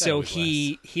 So always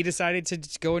he decided to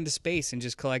just go into space and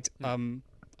just collect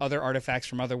other artifacts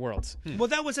from other worlds. Well,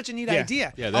 that was such a neat Yeah.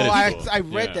 idea. Yeah, that is cool. I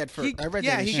read Yeah. that for. He, I read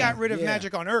yeah, that. he issue. got rid of Yeah.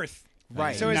 magic on Earth.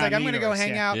 Right. So he's Not like, in I'm the going to go universe,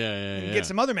 hang yeah. out Yeah, and yeah. get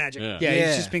some other magic. Yeah. Yeah, Yeah.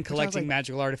 he's just been I was collecting like-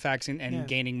 magical artifacts and Yeah.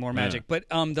 gaining more magic. But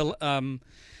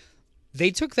they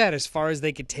took that as far as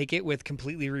they could take it with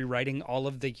completely rewriting all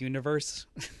of the universe.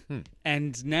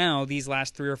 And now these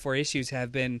last 3 or 4 issues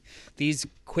have been these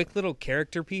quick little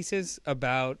character pieces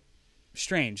about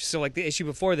Strange. So like the issue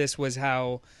before this was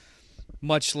how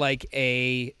much like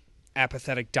a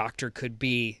apathetic doctor could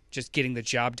be, just getting the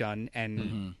job done,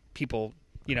 and people,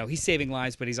 he's saving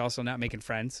lives, but he's also not making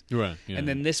friends. Right. Yeah. And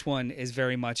then this one is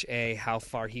very much how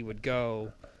far he would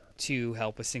go to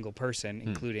help a single person,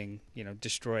 including,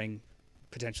 destroying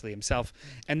potentially himself.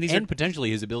 And these and are potentially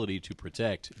his ability to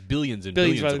protect billions and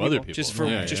billions billions of of other people. just for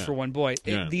Yeah, just yeah. for one boy.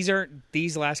 Yeah.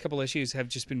 These last couple issues have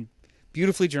just been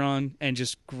beautifully drawn and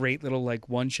just great little like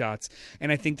one shots.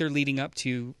 And I think they're leading up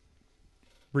to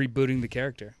rebooting the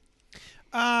character.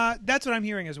 That's what I'm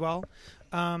hearing as well.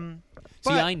 See,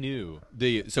 But- I knew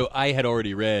so I had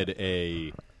already read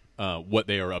what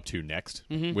they are up to next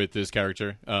with this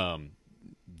character.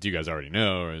 Do you guys already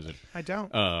know, or is it? I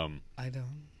don't. I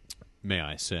don't. May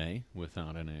I say,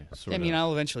 without any sort I mean, of?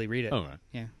 I'll eventually read it. Oh, right.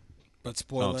 Yeah. But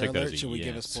spoiler I'll take that as alert. a Should we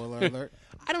give a yes. spoiler alert?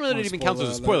 I don't know that it even counts as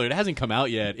a Spoiler spoiler. It hasn't come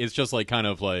out yet. It's just like kind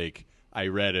of like I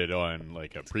read it on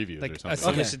like a preview like or a something.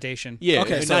 solicitation. Yeah,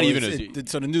 Okay, not so even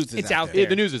so the news is It's out there. Yeah,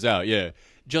 the news is out, yeah.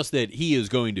 Just that he is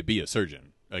going to be a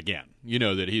surgeon again. You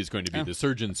know, that he's going to be the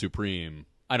Surgeon Supreme.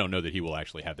 I don't know that he will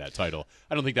actually have that title.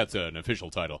 I don't think that's an official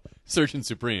title, Surgeon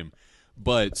Supreme.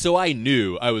 But so I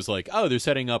knew, I was like, oh, they're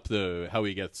setting up how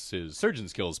he gets his surgeon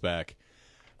skills back.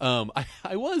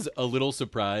 I was a little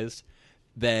surprised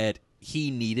that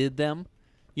he needed them.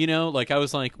 You know, like I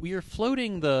was like, we are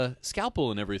floating the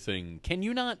scalpel and everything. Can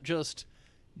you not just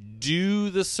do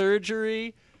the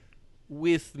surgery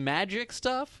with magic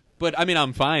stuff? But I mean,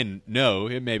 I'm fine. No,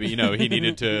 maybe he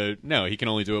needed to. No, he can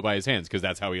only do it by his hands because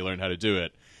that's how he learned how to do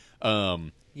it.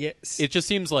 Yes. It just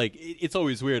seems like it's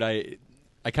always weird.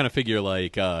 I kind of figure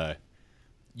like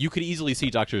you could easily see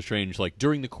Doctor Strange like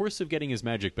during the course of getting his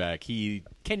magic back, he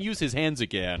can use his hands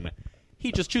again.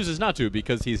 He just chooses not to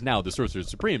because he's now the Sorcerer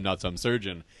Supreme, not some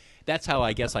surgeon. That's how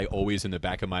I guess I always in the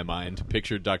back of my mind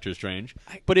pictured Doctor Strange.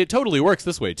 But it totally works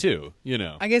this way too, you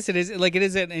know. I guess it is like it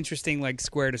is an interesting like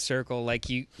square to circle. Like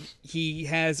he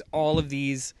has all of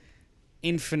these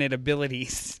infinite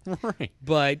abilities, Right.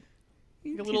 but A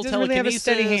little he doesn't really have a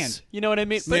steady hand. You know what I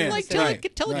mean? But Yeah, like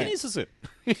right, telekinesis it.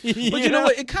 But you know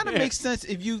what? It kind of makes sense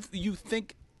if you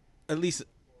think, at least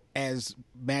as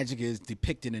magic is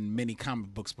depicted in many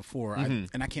comic books before, and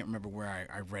I can't remember where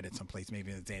I read it someplace,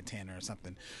 maybe in Zantana or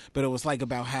something, but it was like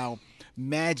about how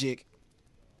magic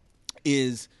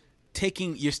is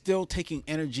you're still taking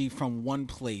energy from one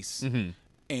place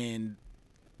and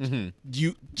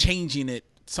you changing it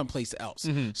someplace else.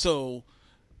 So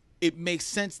it makes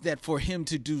sense that for him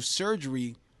to do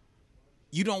surgery,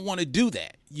 you don't want to do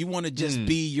that. You want to just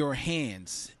be your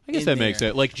hands. I guess that makes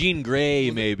sense. Like Jean Grey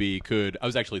maybe could. I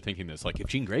was actually thinking this. Like if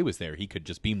Jean Grey was there, he could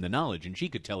just beam the knowledge, and she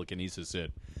could telekinesis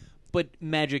it. But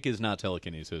magic is not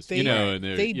telekinesis. They, you know, and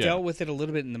they dealt with it a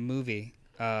little bit in the movie,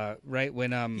 right?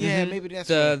 When maybe that's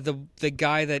the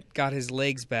guy that got his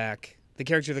legs back, the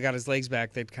character that got his legs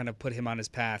back, that kind of put him on his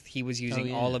path. He was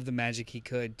using all of the magic he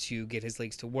could to get his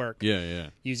legs to work. Yeah.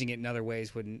 Using it in other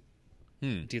ways wouldn't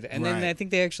do that. And then Right. I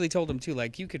think they actually told him too,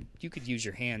 like you could use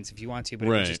your hands if you want to, but it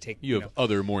Right. would just take You have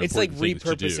other more It's like important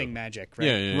things to do. repurposing magic, right?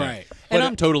 Yeah. Right. And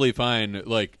I'm totally fine.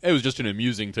 Like it was just an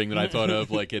amusing thing that I thought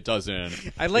of. Like it doesn't.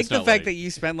 I like it's the not fact like- that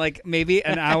you spent like maybe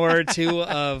an hour or two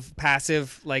of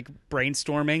passive like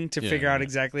brainstorming to figure out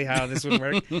exactly how this would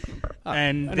work.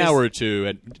 And an hour or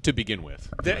two to begin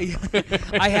with.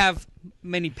 I have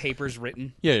many papers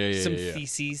written. Yeah. Some yeah.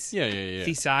 theses. Yeah.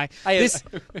 Thesis.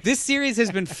 This series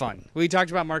has been fun. We talked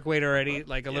about Mark Waid already,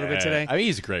 like a little bit today. I mean,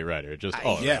 he's a great writer, just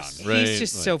all Yes. around. Right? He's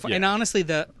just Like, so fun. yeah. And honestly,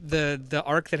 the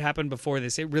arc that happened before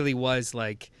this, it really was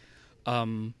like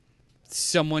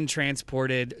someone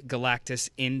transported Galactus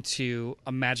into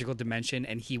a magical dimension,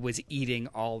 and he was eating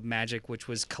all magic, which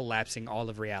was collapsing all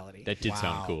of reality. That did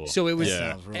sound cool. So it was.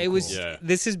 Yeah. Sounds real It was. cool. Yeah.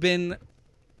 This has been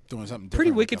doing something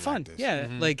pretty different with wicked fun. Galactus. Yeah,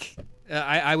 like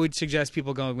I would suggest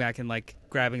people going back and like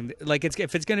grabbing like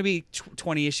if it's going to be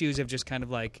 20 issues of just kind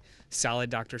of like solid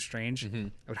Doctor Strange,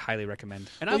 I would highly recommend.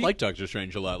 And I like Doctor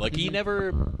Strange a lot. Like he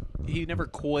never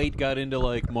quite got into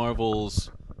like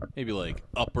Marvel's maybe like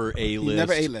upper A list.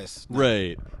 Never A-list. No.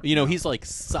 Right. You know, he's like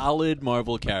solid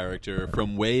Marvel character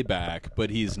from way back, but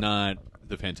he's not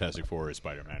the Fantastic Four or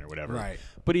Spider-Man or whatever. Right.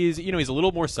 But he's a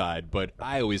little more side, but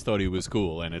I always thought he was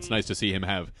cool, and it's nice to see him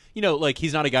have, like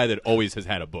he's not a guy that always has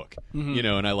had a book,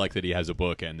 and I like that he has a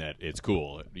book and that it's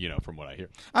cool, from what I hear.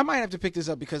 I might have to pick this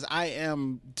up because I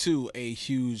am too a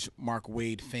huge Mark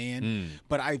Waid fan,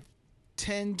 but I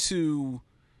tend to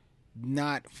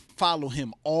not follow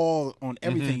him all on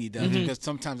everything he does because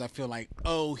sometimes I feel like,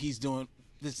 oh, he's doing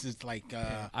this is like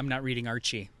I'm not reading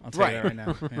Archie. I'll tell you that right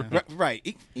now. Yeah.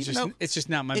 right. It's just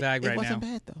not my bag right it wasn't now.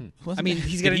 bad though. It wasn't I mean, bad.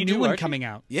 he's got Did a he new do one Archie? coming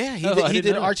out. yeah, he Oh, I did, he didn't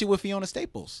did know that. Archie with Fiona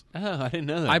Staples. Oh, I didn't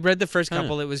know that. I read the first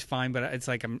couple; it was fine, but it's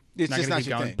like I'm It's not just going to not keep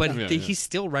your going. thing. But Yeah. he's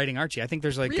still writing Archie. I think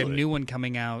there's like a Really? new one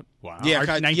coming out. Wow. Yeah,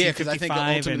 Archie, because I think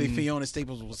 1955 ultimately and- Fiona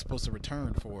Staples was supposed to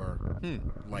return for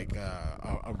like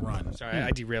a run. Sorry,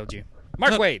 I derailed you.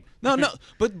 Mark Waid. No,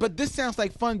 but this sounds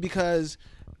like fun because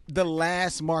the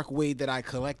last Mark Waid that I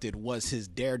collected was his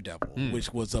Daredevil,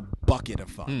 which was a bucket of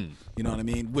fun. You know what I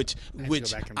mean? Which go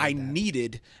back and I read that.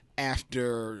 needed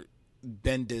after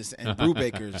Bendis and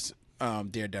Brubaker's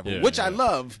Daredevil, Yeah, which I yeah.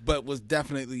 love, but was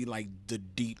definitely like the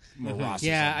deep morosity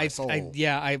Yeah, of my soul.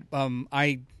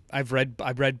 I've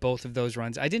read both of those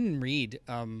runs. I didn't read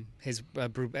his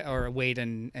Waid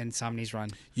and Somni's run.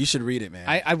 You should read it, man.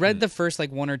 I read the first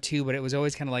like one or two, but it was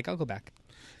always kind of like I'll go back.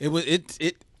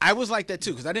 I was like that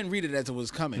too because I didn't read it as it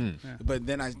was coming, but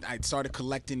then I started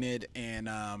collecting it, and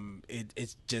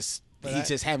it's just he's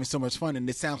just having so much fun, and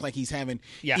it sounds like he's having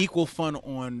equal fun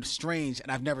on Strange.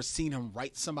 And I've never seen him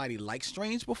write somebody like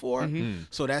Strange before,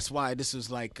 so that's why this is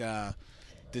like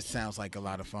this sounds like a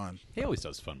lot of fun. He always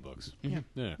does fun books.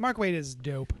 Yeah. Mark Waid is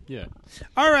dope. Yeah.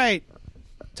 All right,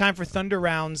 time for Thunder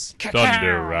Rounds.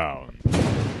 Thunder Round.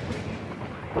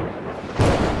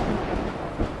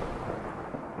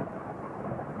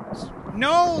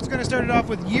 Noel's going to start it off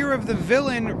with Year of the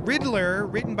Villain, Riddler,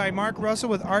 written by Mark Russell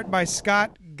with art by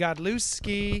Scott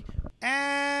Godlewski.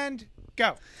 And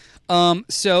go.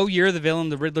 So Year of the Villain,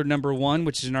 the Riddler #1,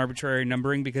 which is an arbitrary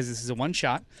numbering because this is a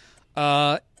one-shot,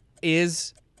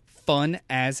 is fun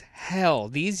as hell.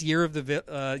 These Year of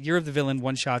the Villain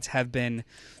one-shots have been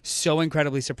so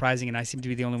incredibly surprising, and I seem to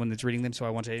be the only one that's reading them, so I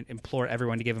want to implore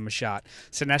everyone to give them a shot.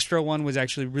 Sinestro one was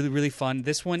actually really, really fun.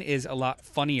 This one is a lot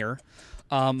funnier.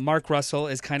 Mark Russell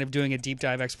is kind of doing a deep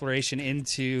dive exploration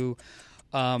into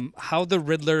how the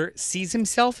Riddler sees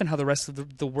himself and how the rest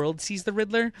of the world sees the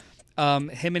Riddler.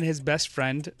 Him and his best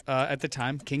friend at the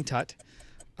time, King Tut,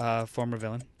 former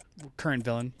villain, current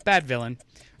villain, bad villain,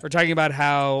 are talking about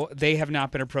how they have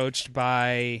not been approached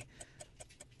by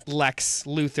Lex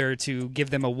Luthor to give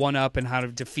them a one-up and how to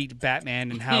defeat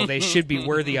Batman and how they should be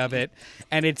worthy of it.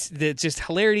 And it's just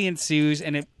hilarity ensues,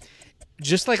 and it...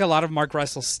 Just like a lot of Mark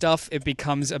Russell stuff, it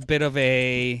becomes a bit of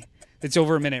a... It's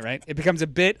over a minute, right? It becomes a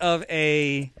bit of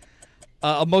a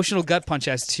emotional gut punch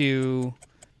as to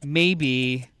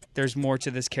maybe there's more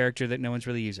to this character that no one's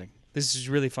really using. This is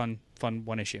really fun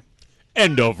one issue.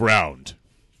 End of round.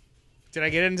 Did I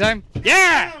get it in time?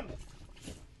 Yeah!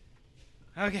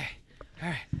 Okay. All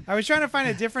right. I was trying to find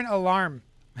a different alarm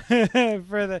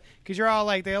because you're all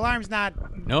like, the alarm's not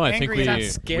No, I think angry we enough.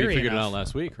 scary figured it enough. out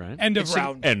last week, right? End of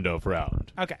round. End of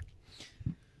round. Okay.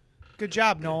 Good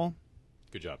job, Noel.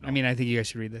 Good job. I mean, I think you guys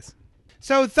should read this.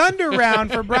 So Thunder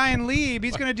Round for Brian Lieb.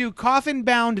 He's going to do Coffin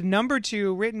Bound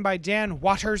 #2, written by Dan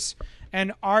Waters,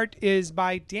 and art is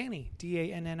by Danny,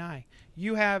 Danni.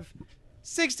 You have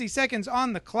 60 seconds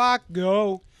on the clock.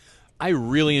 Go. I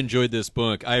really enjoyed this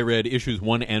book. I read issues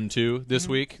 1 and 2 this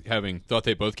week, having thought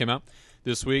they both came out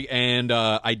this week, and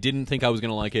I didn't think I was going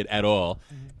to like it at all,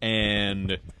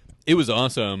 and it was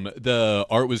awesome. The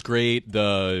art was great.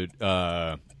 The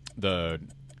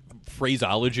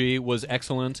phraseology was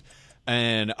excellent,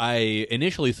 and I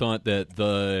initially thought that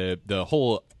the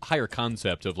whole higher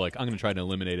concept of like I'm going to try to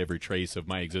eliminate every trace of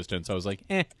my existence, I was like,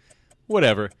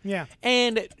 whatever. Yeah.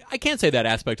 And I can't say that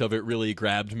aspect of it really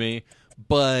grabbed me,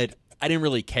 but I didn't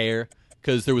really care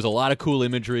because there was a lot of cool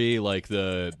imagery, like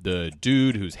the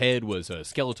dude whose head was a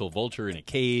skeletal vulture in a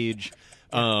cage.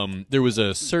 There was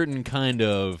a certain kind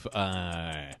of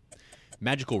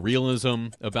magical realism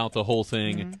about the whole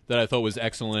thing that I thought was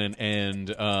excellent. And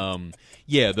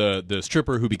the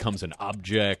stripper who becomes an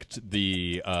object,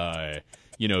 the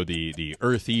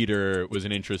Earth Eater was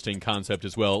an interesting concept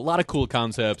as well. A lot of cool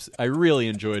concepts. I really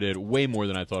enjoyed it way more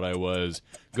than I thought I was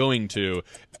going to.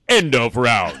 End of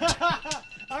round.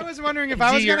 I was wondering if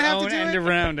I was going to have to do end it. of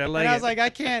round. I like And I it. was like, I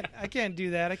can't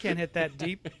do that. I can't hit that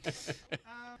deep.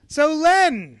 So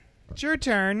Len, it's your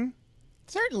turn.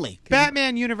 Certainly.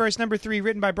 Batman Universe #3,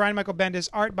 written by Brian Michael Bendis,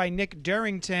 art by Nick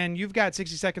Durrington. You've got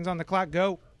 60 seconds on the clock.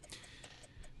 Go.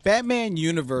 Batman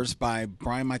Universe by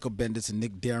Brian Michael Bendis and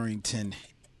Nick Darrington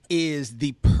is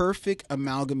the perfect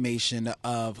amalgamation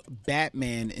of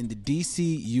Batman in the DC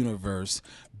universe,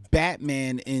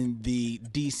 Batman in the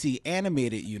DC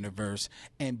animated universe,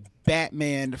 and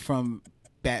Batman from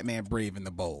Batman Brave and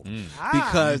the Bold.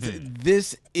 Because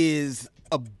this is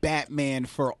a Batman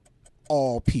for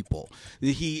all people.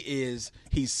 He's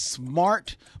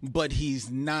smart, but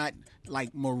he's not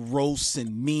like morose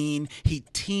and mean. He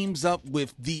teams up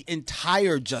with the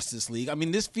entire Justice League. I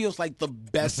mean, this feels like the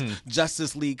best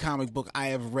Justice League comic book I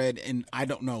have read in I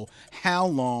don't know how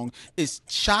long. It's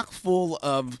chock full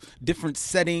of different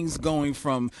settings, going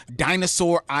from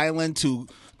Dinosaur Island to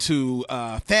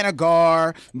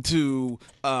Thanagar to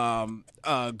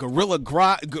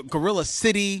Gorilla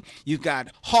City. You've got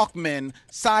Hawkmen,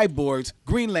 Cyborgs,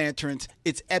 Green Lanterns.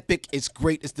 It's epic. It's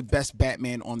great. It's the best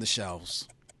Batman on the shelves.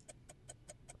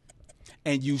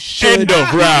 And you should. End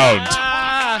of round.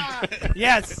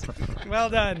 Yes. Well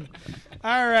done.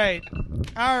 All right.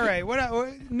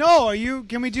 No,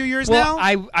 can we do yours Well,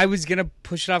 now? I was going to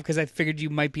push it off because I figured you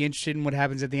might be interested in what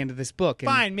happens at the end of this book. And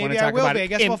Fine, maybe wanna I talk will about be. it I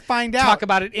guess in- we'll find out. Talk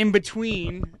about it in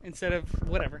between instead of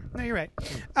whatever. No, you're right.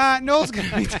 Noel's going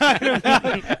to be talking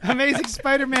about Amazing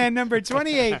Spider-Man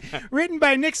 #28, written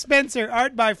by Nick Spencer,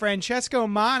 art by Francesco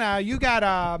Mana. You got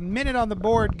a minute on the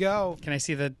board. Go. Can I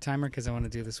see the timer? Because I want to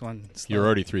do this one slow. You're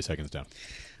already 3 seconds down.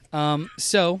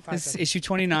 So, this is seconds. issue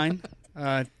 29.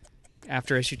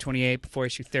 after issue 28, before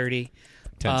issue 30.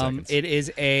 10 seconds. It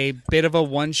is a bit of a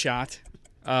one-shot,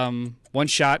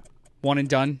 one and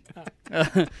done,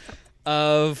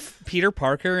 of Peter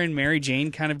Parker and Mary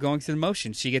Jane kind of going through the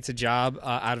motions. She gets a job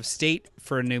out of state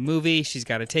for a new movie. She's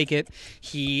got to take it.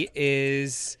 He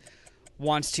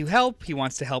wants to help. He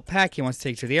wants to help pack. He wants to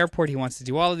take her to the airport. He wants to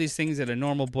do all of these things that a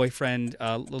normal boyfriend,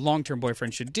 a long-term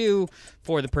boyfriend should do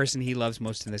for the person he loves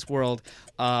most in this world.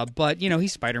 But,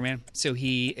 he's Spider-Man, so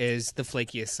he is the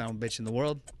flakiest son of a bitch in the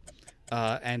world.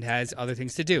 And has other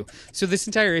things to do. So this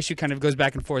entire issue kind of goes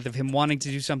back and forth of him wanting to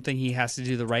do something, he has to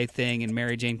do the right thing, and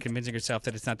Mary Jane convincing herself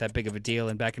that it's not that big of a deal,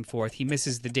 and back and forth. He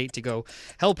misses the date to go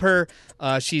help her.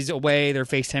 She's away. They're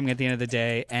FaceTiming at the end of the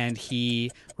day, and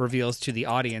he reveals to the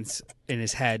audience in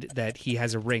his head that he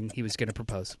has a ring he was going to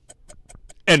propose.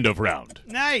 End of round.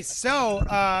 Nice. So,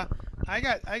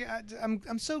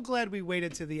 I'm so glad we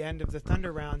waited to the end of the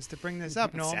Thunder rounds to bring this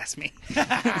up, Noel. Sass me.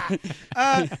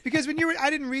 Because I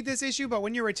didn't read this issue, but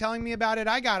when you were telling me about it,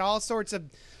 I got all sorts of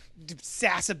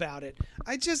sass about it.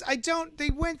 They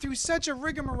went through such a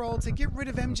rigmarole to get rid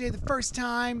of MJ the first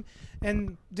time,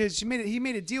 and he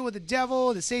made a deal with the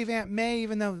devil to save Aunt May,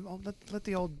 even though let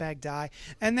the old bag die.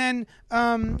 And then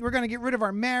we're going to get rid of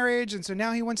our marriage, and so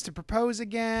now he wants to propose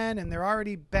again, and they're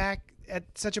already back at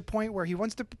such a point where he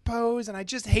wants to propose, and I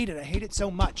just hate it. I hate it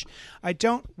so much. I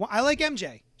like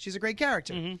MJ. She's a great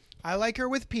character. Mm-hmm. I like her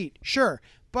with Pete, sure,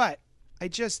 but I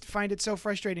just find it so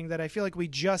frustrating that I feel like we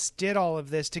just did all of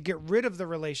this to get rid of the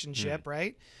relationship,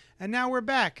 right? And now we're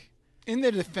back. In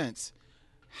their defense,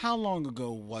 how long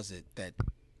ago was it that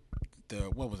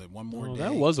One More Day?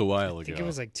 That was a while ago. I think it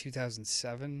was like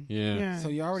 2007. Yeah. So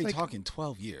you're already It's like- talking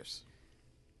 12 years.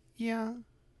 Yeah.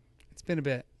 It's been a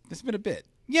bit. It's been a bit.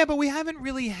 Yeah, but we haven't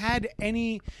really had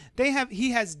any.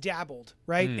 He has dabbled,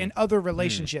 right, in other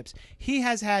relationships. He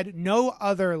has had no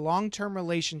other long-term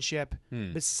relationship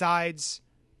besides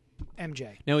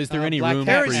MJ. Now, is there any Black room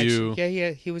Cat, for actually. you? Yeah,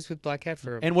 he was with Black Cat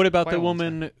for. And what about quite the a long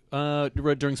time.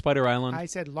 woman during Spider Island? I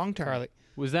said long-term. Carly.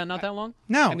 Was that not that long?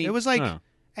 No, I mean- it was like Oh.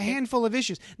 a handful of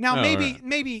issues. Now, Oh, maybe right.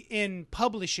 maybe in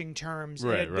publishing terms,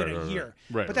 Right, it had been right, a right, year.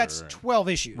 right, but right, that's right. 12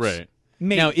 issues. Right.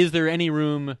 Maybe. Now, is there any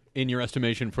room in your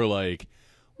estimation for like,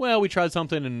 well, we tried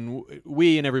something and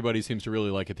we and everybody seems to really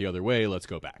like it the other way. Let's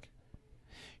go back.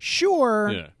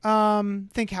 Sure.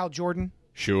 Think Hal Jordan.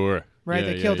 Sure. Right,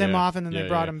 Yeah, they killed him yeah. off and then they Yeah,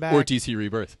 brought yeah. him back. Or DC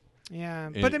Rebirth. Yeah,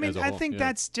 In- but I mean, as a I whole, think yeah.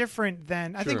 that's different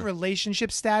than I think Sure.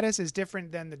 relationship status is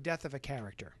different than the death of a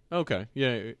character. Okay.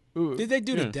 Yeah. Ooh, Did they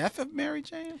do yeah. the death of Mary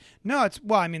Jane? No,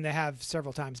 I mean they have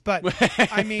several times, but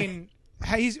I mean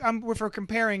we're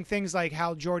comparing things like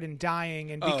Hal Jordan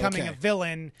dying and Oh, becoming okay. a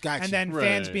villain, Gotcha. and then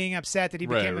fans Right. being upset that he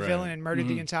Right, became a right. villain and murdered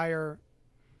the entire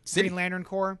City. Green Lantern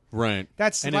Corps. Right.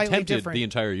 That's and slightly attempted different. the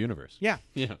entire universe. Yeah,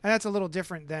 Yeah. and that's a little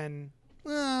different than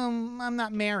I'm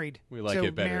not married. We like to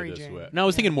it better Mary this Jane. way. No, I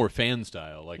was thinking more fan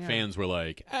style. Like Yeah. fans were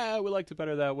like, we liked it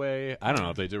better that way. I don't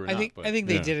know if they do or I not. think but, I think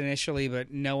they yeah. did initially,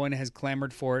 but no one has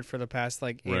clamored for it for the past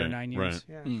like 8 or Right, 9 years.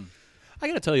 right. Yeah. I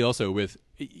got to tell you also with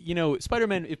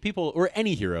Spider-Man, if people or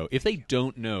any hero, if they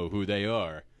don't know who they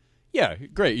are, yeah,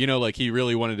 great. Like he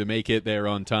really wanted to make it there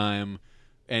on time,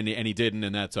 and he didn't,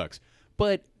 and that sucks.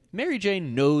 But Mary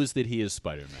Jane knows that he is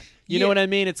Spider-Man. You know Yeah. what I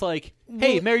mean? It's like,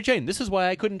 hey, Mary Jane, this is why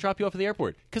I couldn't drop you off at the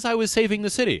airport because I was saving the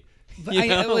city. But You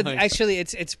know? Like- actually,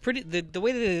 it's pretty. The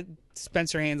way that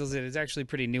Spencer handles it is actually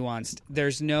pretty nuanced.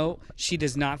 She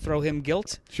does not throw him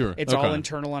guilt. Sure, it's okay. all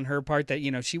internal on her part that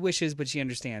she wishes, but she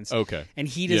understands. Okay. and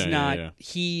he does Yeah, yeah, not. yeah.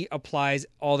 He applies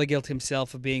all the guilt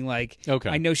himself of being like, Okay.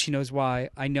 I know she knows why.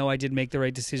 I know I did make the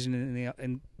right decision,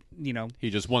 and He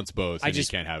just wants both, and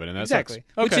just- he can't have it, and that exactly,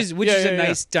 sucks. Okay. which is Yeah, a yeah,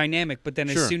 nice dynamic. But then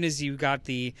Sure. as soon as you got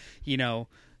the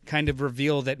kind of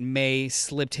reveal that May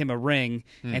slipped him a ring,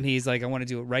 Hmm. and he's like, I want to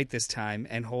do it right this time,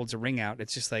 and holds a ring out.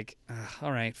 It's just like,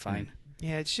 all right, Hmm. fine.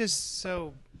 Yeah, it's just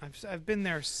so I've been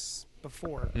there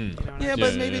before. Hmm. You know, and Yeah, I but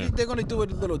just- maybe they're going to do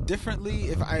it a little differently.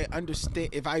 If I understand,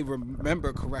 if I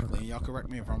remember correctly, and y'all correct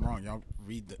me if I'm wrong. Y'all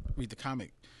read the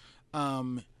comic.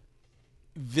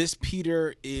 This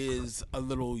Peter is a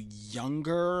little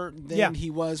younger than Yeah. he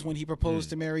was when he proposed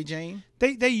to Mary Jane.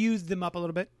 they used them up a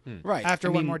little bit Right. after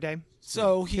I One mean, More Day.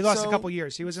 So He lost a couple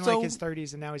years. He was in so- like his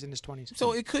 30s, and now he's in his 20s.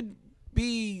 So it could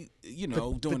be,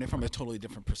 doing it from a totally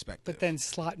different perspective. But then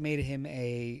Slott made him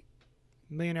a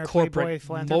Millionaire Playboy corporate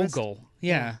philanthropist. mogul.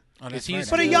 Yeah. Oh, that's he's- right,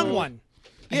 But a I young know. one.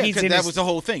 Yeah, He's 'cause in that his- was the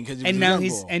whole thing. Cause he And was a now young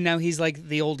he's bull. like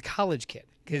the old college kid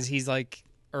because he's like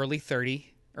early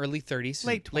 30s,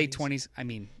 Late 20s. 20s. I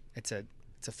mean, it's a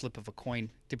flip of a coin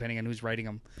depending on who's writing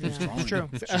them. Yeah, it's true.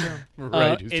 It's true.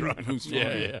 Right. who's and- drawing? Who's Yeah,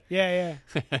 drawing? yeah. Yeah,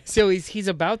 yeah. So he's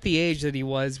about the age that he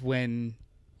was when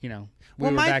you know,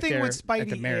 Well, were my back thing there with at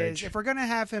the Spidey marriage. is if we're gonna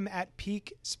have him at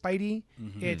peak Spidey,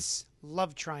 it's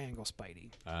love triangle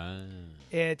Spidey.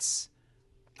 It's,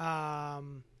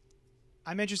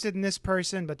 I'm interested in this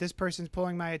person, but this person's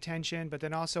pulling my attention. But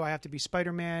then also I have to be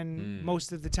Spider-Man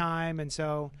most of the time, and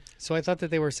so So I thought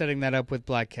that they were setting that up with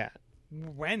Black Cat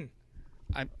when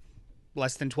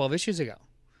less than 12 issues ago.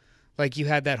 Like you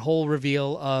had that whole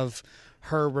reveal of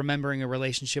her remembering a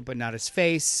relationship but not his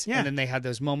face, Yeah. and then they had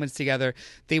those moments together.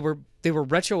 They were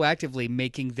retroactively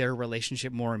making their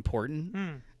relationship more important,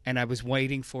 and I was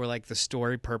waiting for like the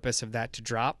story purpose of that to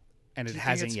drop, and it do you think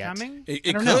hasn't it's yet. coming? It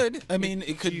I don't know. could. I mean,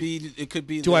 it could be. It could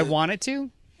be. Do I want it to?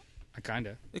 I kind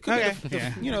of. It could Okay. be.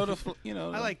 Yeah. You know. You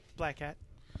know. I like Black Cat.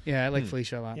 Yeah, I like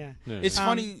Felicia a lot. Yeah. It's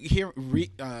funny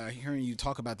hearing you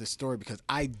talk about this story because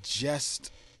I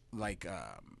just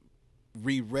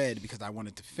reread because I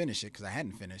wanted to finish it because I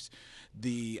hadn't finished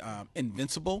the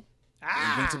Invincibles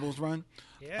run.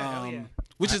 Yeah, hell yeah.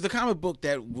 Which is the comic book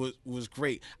that was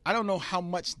great. I don't know how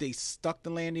much they stuck the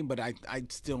landing, but I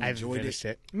still I haven't enjoyed finished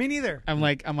it. Me neither. I'm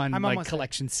on I'm like almost there.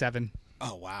 collection 7.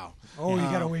 Oh wow! Oh, you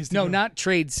got a ways to No, go. not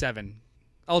trade 7.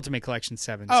 Ultimate Collection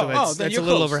 7. Oh, so that's, then that's you're a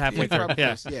little close. over halfway You're through. probably Yeah.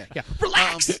 close, yeah. Yeah.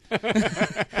 Relax.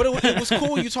 But it was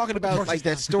cool you talking about like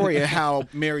that story of how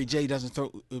Mary Jane doesn't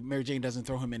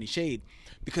throw him any shade,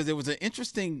 because there was an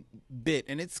interesting bit,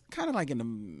 and it's kind of like in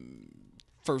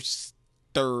the first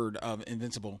third of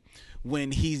Invincible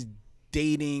when he's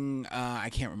dating. I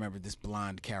can't remember this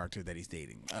blonde character that he's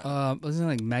dating. Wasn't it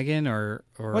like Megan or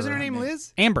Wasn't her name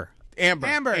Liz? Amber? Amber.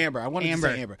 Amber. I wanted to Amber.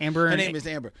 say Amber. Amber Her and name is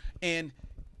Amber, and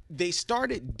they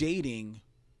started dating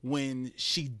when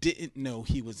she didn't know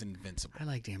he was invincible. I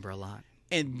liked Amber a lot.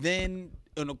 And then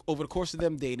over the course of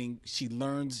them dating, she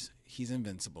learns he's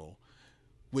invincible,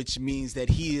 which means that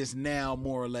he is now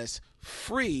more or less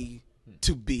free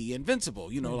to be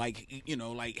invincible. You know, like,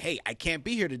 hey, I can't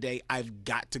be here today. I've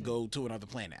got to go to another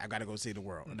planet. I've got to go see the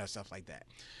world and that stuff like that.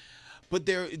 But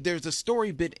there's a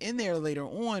story bit in there later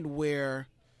on where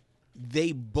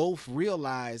they both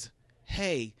realize,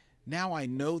 hey, now I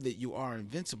know that you are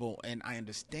invincible and I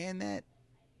understand that,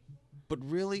 but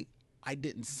really, I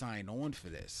didn't sign on for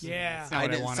this. Yeah. not I what I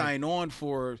didn't wanted. sign on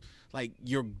for, like,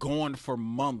 you're gone for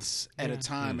months at a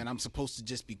time and I'm supposed to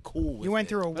just be cool with You went it.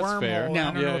 through a That's fair. wormhole. Now-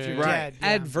 I don't know if Yeah, you're yeah, yeah. dead. Yeah.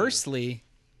 Adversely,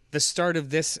 the start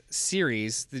of this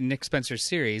series, the Nick Spencer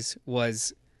series,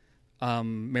 was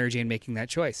Mary Jane making that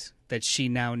choice that she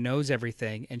now knows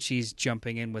everything and she's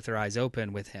jumping in with her eyes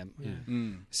open with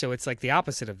him. So it's like the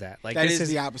opposite of that. Like That this is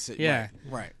the opposite. Yeah.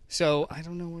 Right. So I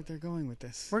don't know where they're going with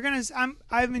this. We're gonna.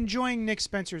 I'm enjoying Nick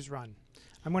Spencer's run.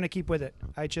 I'm gonna keep with it.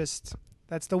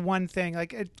 That's the one thing,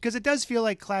 like, because it does feel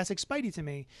like classic Spidey to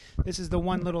me. This is the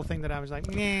one little thing that I was like,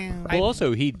 nah. Well,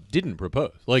 also he didn't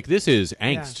propose. Like this is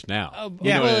angst now. Oh, You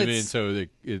yeah. know well, what I mean? it's- So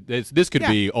this could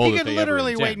be all he that could they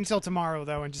literally ever wait intend. until tomorrow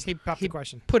though and just pop the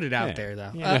question. Put it out Yeah. there,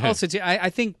 though. Yeah. Also, too, I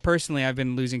think personally I've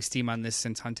been losing steam on this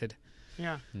since Hunted.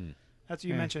 Yeah, that's what you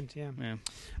Yeah. mentioned. Yeah.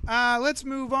 Yeah. Let's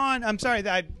move on. I'm sorry.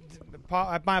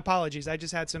 My apologies. I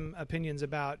just had some opinions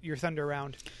about your Thunder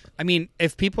round. I mean,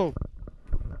 if people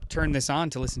turn this on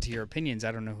to listen to your opinions,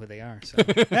 I don't know who they are. So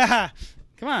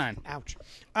come on. Ouch.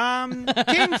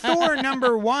 King Thor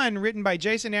 #1, written by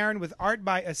Jason Aaron with art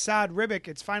by Asad Ribic.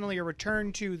 It's finally a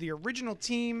return to the original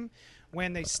team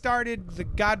when they started the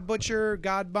God Butcher,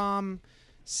 God Bomb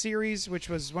series, which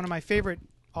was one of my favorite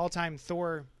all-time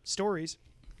Thor stories.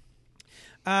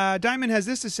 Diamond has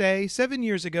this to say: 7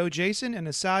 years ago, Jason and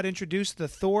Assad introduced the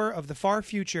Thor of the far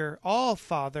future,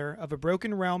 all-father of a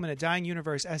broken realm and a dying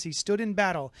universe, as he stood in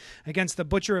battle against the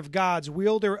Butcher of Gods,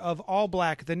 wielder of All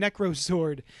Black, the Necro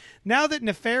Sword. Now that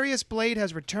Nefarious Blade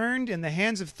has returned in the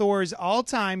hands of Thor's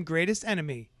all-time greatest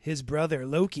enemy, his brother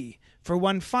Loki, for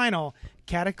one final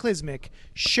cataclysmic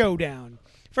showdown.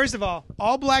 First of all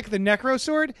Black the Necro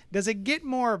Sword, does it get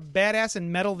more badass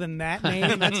and metal than that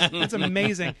name? That's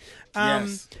amazing.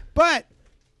 Yes. But,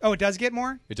 it does get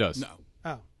more? It does. No.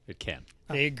 Oh. It can,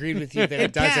 They agreed with you that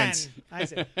it can. doesn't. I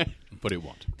see. but it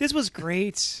won't. This was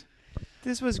great.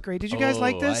 Did you guys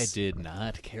like this? I did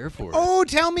not care for it. Oh,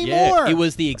 tell me Yeah, more. it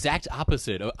was the exact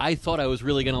opposite. I thought I was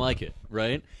really going to like it,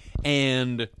 right?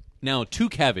 And now, 2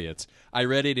 caveats. I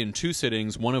read it in 2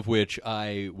 sittings, one of which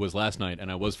I was last night,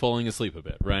 and I was falling asleep a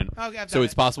bit, right? Okay, I've so done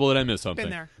it's it. possible that I missed something.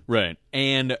 Been there. Right.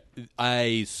 And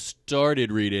I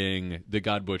started reading the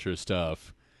God Butcher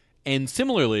stuff, and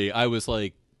similarly, I was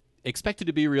like, expected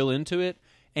to be real into it,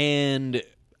 and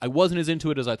I wasn't as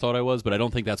into it as I thought I was, but I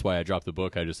don't think that's why I dropped the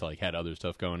book. I just had other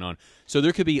stuff going on. So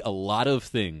there could be a lot of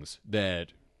things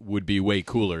that would be way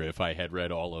cooler if I had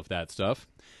read all of that stuff.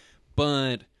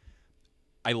 But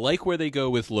I like where they go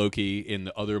with Loki in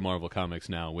the other Marvel comics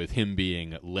now, with him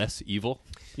being less evil.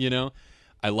 You know,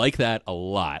 I like that a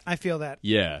lot. I feel that.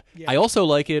 Yeah. Yeah. I also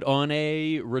like it on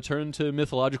a return to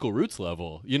mythological roots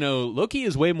level. You know, Loki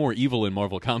is way more evil in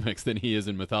Marvel comics than he is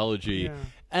in mythology.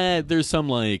 There's some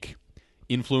like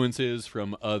influences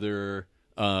from other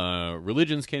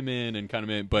religions came in and kind of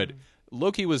made, but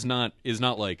Loki is not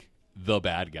like the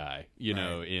bad guy, you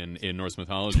know, in Norse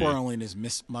mythology. Twirling his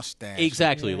mustache.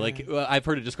 Exactly. Like I've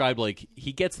heard it described like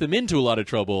he gets them into a lot of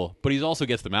trouble, but he also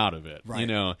gets them out of it. Right. You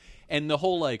know, and the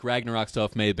whole like Ragnarok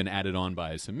stuff may have been added on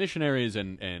by some missionaries,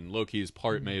 and Loki's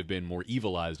part may have been more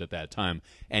evilized at that time,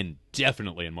 and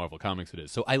definitely in Marvel Comics it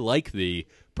is. So I like the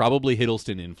probably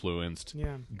Hiddleston influenced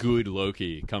good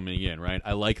Loki coming in. Right.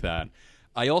 I like that.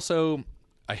 I also,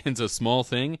 it's a small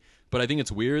thing, but I think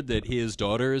it's weird that his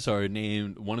daughters are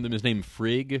named, one of them is named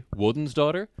Frigg, Woden's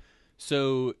daughter.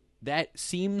 So that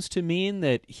seems to mean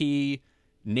that he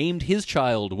named his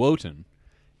child Wotan,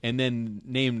 and then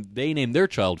they named their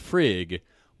child Frigg,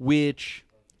 which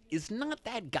is not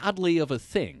that godly of a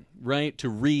thing, right? To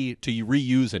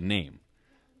reuse a name.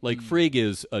 Like Frigg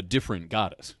is a different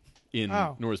goddess in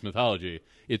Norse mythology.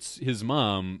 It's his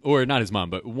mom, or not his mom,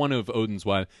 but one of Odin's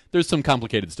wives. There's some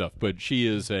complicated stuff, but she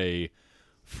is a...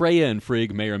 Freya and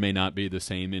Frigg may or may not be the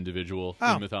same individual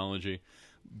in mythology,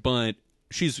 but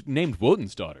she's named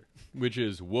Woden's daughter, which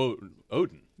is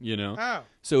Odin, you know? Oh.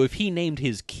 So if he named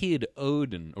his kid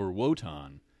Odin or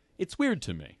Wotan, it's weird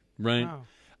to me, right? Oh.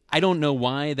 I don't know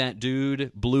why that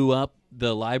dude blew up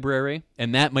the library,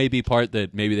 and that may be part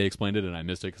that maybe they explained it and I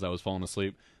missed it because I was falling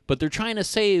asleep, but they're trying to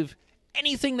save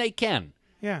anything they can.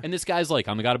 Yeah. And this guy's like,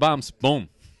 I'm the god of bombs. Boom.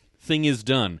 Thing is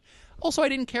done. Also, I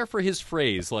didn't care for his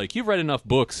phrase. Like, you've read enough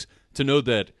books to know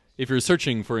that if you're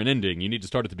searching for an ending, you need to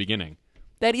start at the beginning.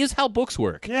 That is how books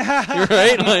work. Yeah.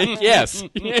 Right? Like, yes.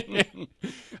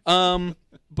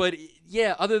 But,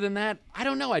 yeah, other than that, I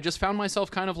don't know. I just found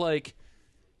myself kind of, like,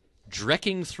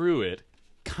 drecking through it,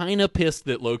 kind of pissed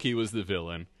that Loki was the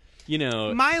villain. You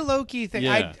know, my Loki thing.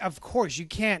 Yeah. Of course, you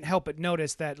can't help but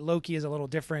notice that Loki is a little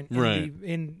different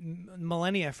in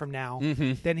millennia from now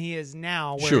than he is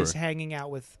now, where he's hanging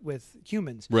out with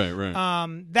humans. Right.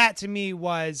 That to me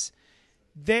was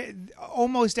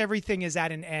almost everything is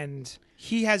at an end.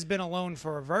 He has been alone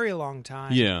for a very long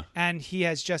time. And he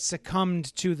has just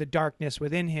succumbed to the darkness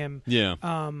within him.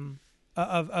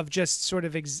 Of just sort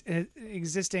of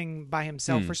existing by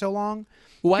himself for so long.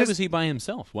 Why was he by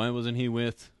himself? Why wasn't he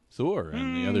with Thor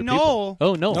and the other Noel. people?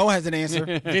 Oh, no. Noel has an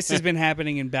answer. This has been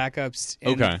happening in backups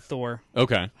in Thor.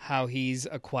 Okay. How he's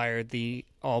acquired the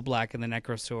All Black and the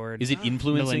Necrosword. Is it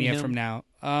influencing millennia him? from now?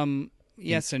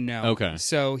 Yes and no. Okay.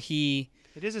 So it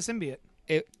is a symbiote.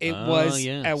 It was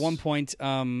at one point.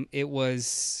 It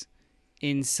was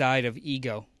inside of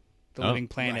Ego, the living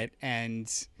planet,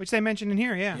 and which they mentioned in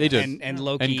here. Yeah, they did. And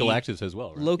Loki and Galactus as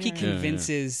well. Right? Loki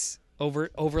convinces over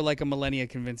like a millennia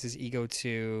convinces Ego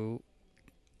to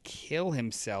kill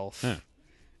himself,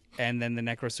 and then the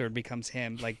Necrosword becomes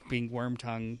him, like being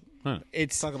Wormtongue.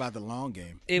 It's talk about the long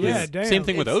game. It was same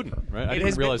thing with Odin, right? I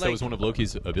didn't realize been, that was one of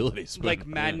Loki's abilities. But, like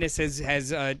madness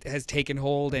has taken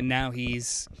hold, and now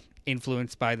he's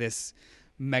influenced by this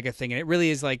mega thing, and it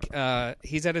really is like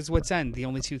he's at his wit's end. The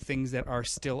only two things that are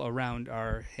still around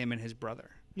are him and his brother.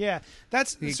 Yeah,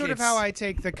 that's sort of how I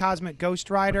take the Cosmic Ghost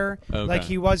Rider. Okay. Like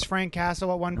he was Frank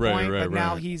Castle at one point, but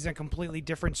now he's a completely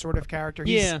different sort of character.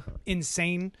 He's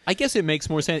insane. I guess it makes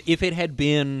more sense if it had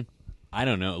been, I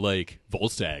don't know, like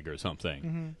Volstagg or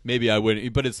something. Maybe I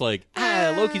wouldn't. But it's like,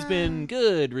 Loki's been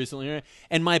good recently. Right?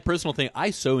 And my personal thing,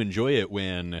 I so enjoy it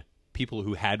when people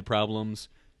who had problems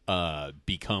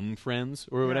become friends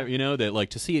or whatever. You know, that like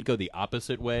to see it go the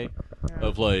opposite way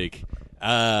of like,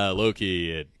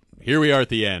 Loki. Here we are at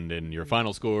the end, and your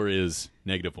final score is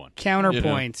 -1.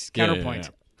 Counterpoint. You know? Counterpoint.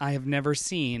 I have never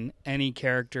seen any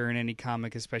character in any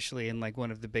comic, especially in like one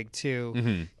of the big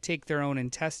two, take their own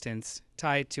intestines,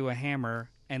 tie it to a hammer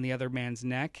and the other man's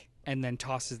neck, and then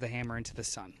tosses the hammer into the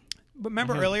sun. But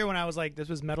remember earlier when I was like, this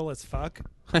was metal as fuck?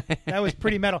 That was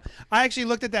pretty metal. I actually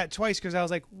looked at that twice because I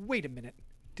was like, wait a minute.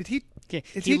 Did he?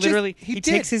 He literally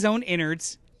takes his own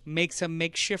innards, makes a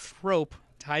makeshift rope,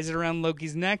 ties it around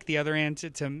Loki's neck, the other end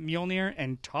to Mjolnir,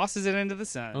 and tosses it into the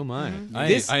sun. Oh my!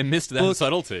 I missed that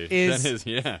subtlety. Is, that is,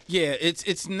 yeah.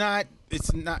 It's not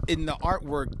in the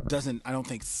artwork. Doesn't I don't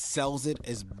think sells it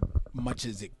as much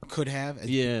as it could have.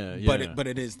 But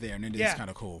it is there, and it is kind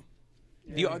of cool.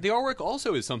 The artwork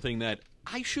also is something that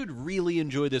I should really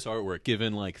enjoy this artwork,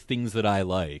 given like things that I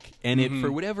like, and it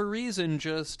for whatever reason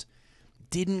just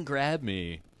didn't grab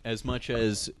me as much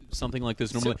as something like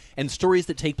this normally. And stories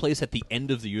that take place at the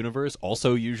end of the universe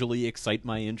also usually excite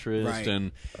my interest. Right.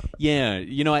 And yeah,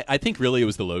 I think really it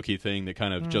was the Loki thing that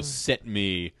kind of just set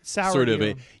me Soured sort of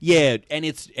you. and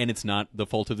it's not the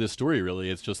fault of this story really.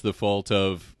 It's just the fault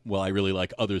of I really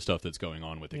like other stuff that's going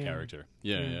on with the character.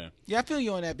 Yeah. Yeah, I feel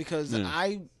you on that because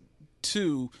I,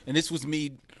 too, and this was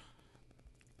me,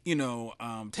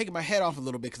 taking my head off a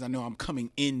little bit because I know I'm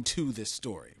coming into this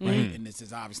story, right? And this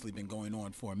has obviously been going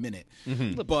on for a minute.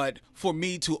 But for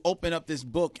me to open up this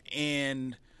book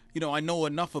and, I know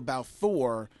enough about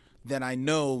Thor that I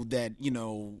know that,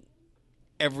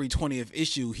 every 20th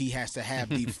issue he has to have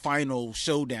the final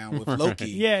showdown with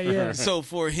Loki. Yeah. So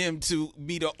for him to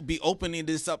be opening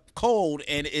this up cold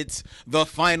and it's the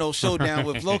final showdown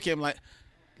with Loki, I'm like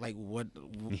what?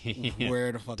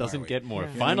 Where the fuck Doesn't are we? get more You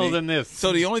know final what I mean? than this.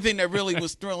 So the only thing that really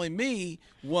was thrilling me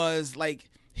was like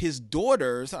his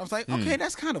daughters. I was like, okay,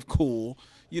 that's kind of cool,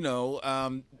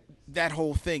 that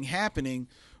whole thing happening.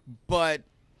 But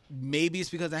maybe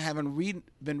it's because I haven't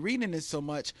been reading it so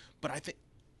much. But I think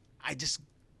I just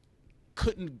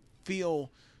couldn't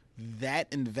feel that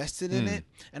invested in it,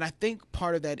 and I think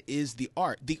part of that is the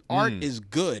art. The art is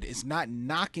good. It's not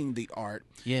knocking the art,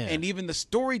 and even the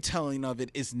storytelling of it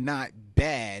is not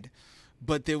bad,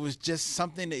 but there was just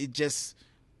something that it just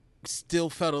still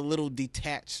felt a little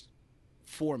detached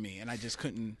for me, and I just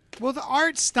couldn't. Well, the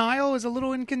art style is a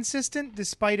little inconsistent,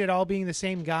 despite it all being the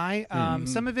same guy.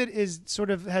 Some of it is sort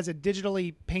of has a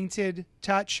digitally painted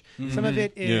touch. Some of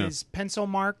it is pencil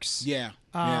marks.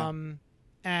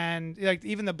 And like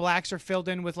even the blacks are filled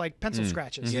in with like pencil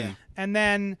scratches. Yeah. And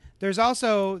then there's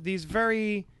also these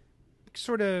very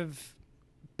sort of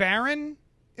barren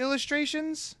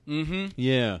illustrations,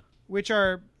 Yeah. which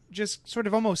are just sort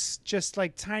of almost just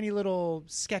like tiny little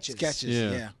sketches.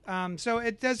 Yeah. So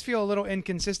it does feel a little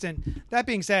inconsistent. That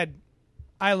being said,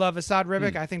 I love Asad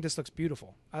Ribic. I think this looks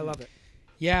beautiful. I love it.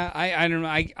 Yeah, I don't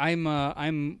know.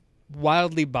 I'm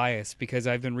wildly biased because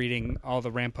I've been reading all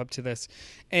the ramp up to this,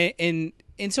 and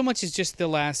in so much as just the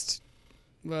last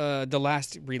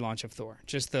relaunch of Thor,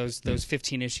 just those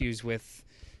 15 issues with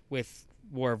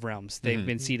War of Realms. They've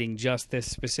been seeding just this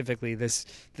specifically this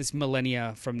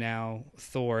millennia from now,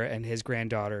 Thor and his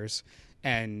granddaughters,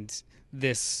 and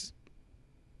this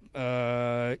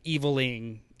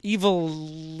evilinging.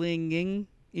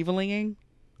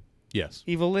 Yes.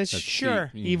 Evilish, That's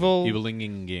sure. the- Evil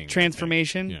Evilinging.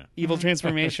 transformation, Yeah. evil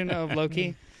transformation of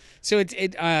Loki. So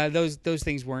those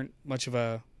things weren't much of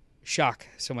a shock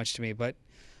so much to me, but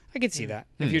I could see that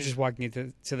if you're just walking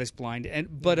into this blind.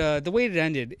 But the way it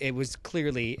ended, it was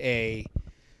clearly a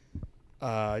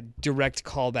direct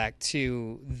callback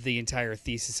to the entire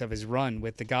thesis of his run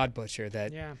with the God Butcher,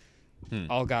 that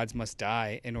all gods must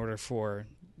die in order for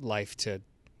life to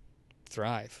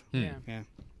thrive. Yeah. Yeah.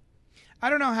 I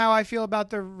don't know how I feel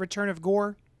about the return of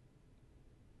Gore,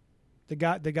 the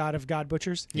god of God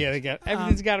butchers. Yeah, they got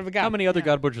everything's got to be God. How many other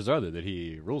God Butchers are there that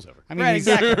he rules over? I mean, Right,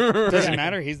 exactly. doesn't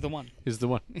matter. He's the one. He's the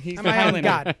one. He's I'm the my own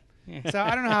Highlander. god. So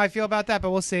I don't know how I feel about that, but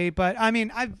we'll see. But I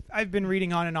mean, I've been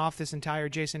reading on and off this entire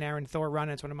Jason Aaron Thor run.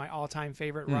 It's one of my all-time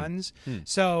favorite runs.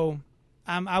 So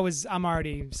I'm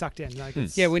already sucked in. Like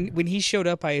it's, Yeah, when he showed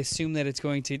up, I assume that it's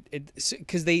going to,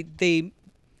 because they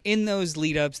in those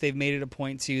lead ups they've made it a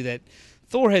point too that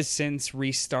Thor has since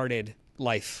restarted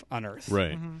life on Earth,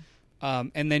 Right.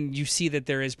 and then you see that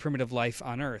there is primitive life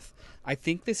on Earth. I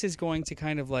think this is going to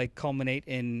kind of like culminate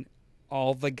in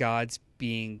all the gods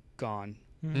being gone,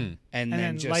 and then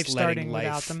then just life letting starting life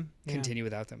without them. Yeah. continue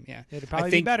without them. Yeah, It'd probably I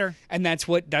be think, better. and that's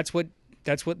what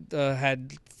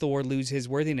had Thor lose his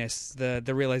worthiness. The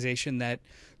realization that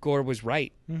Gore was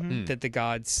right, that the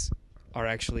gods are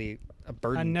actually a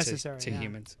burden Unnecessary, to yeah.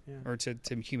 humans Yeah. or to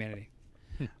humanity.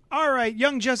 All right,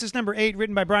 Young Justice number 8,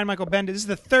 written by Brian Michael Bendis. This is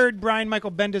the third Brian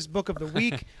Michael Bendis book of the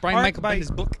week. Brian Art Michael by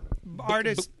Bendis book.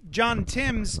 Artist John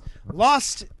Timms.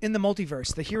 Lost in the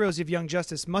multiverse, the heroes of Young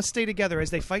Justice must stay together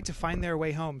as they fight to find their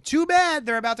way home. Too bad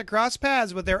they're about to cross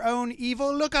paths with their own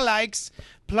evil lookalikes.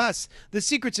 Plus, the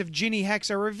secrets of Ginny Hex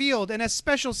are revealed in a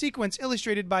special sequence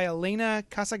illustrated by Elena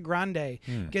Casagrande.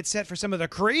 Get set for some of the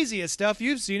craziest stuff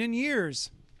you've seen in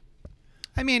years.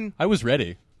 I mean, I was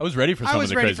ready. I was ready for I some of was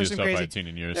the ready for craziest some stuff crazy. I'd seen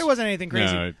in years. There wasn't anything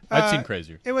crazy. No, I've seen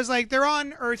crazier. It was like they're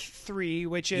on Earth 3,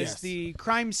 which is Yes. the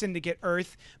Crime Syndicate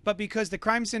Earth, but because the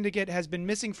Crime Syndicate has been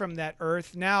missing from that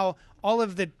Earth, now all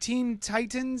of the Teen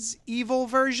Titans evil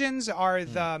versions are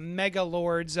the mega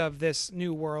lords of this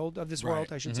new world, of this world,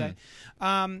 I should say,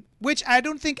 which I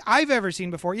don't think I've ever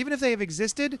seen before. Even if they have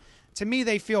existed, to me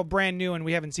they feel brand new and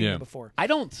we haven't seen them before. I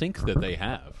don't think that they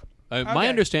have. My Okay.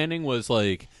 understanding was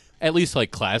like, at least like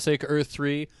classic Earth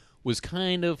 3 was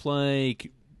kind of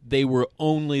like they were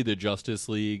only the Justice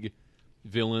League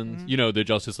villains, you know, the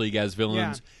Justice League as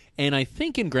villains. Yeah. And I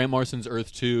think in Grant Morrison's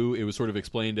Earth 2, it was sort of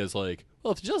explained as like,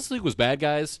 well, if the Justice League was bad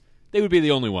guys, they would be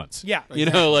the only ones. Yeah. You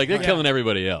know, like they're Yeah. killing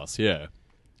everybody else. Yeah.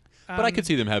 But I could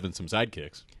see them having some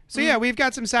sidekicks. So yeah, we've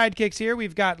got some sidekicks here.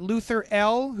 We've got Luther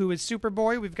L, who is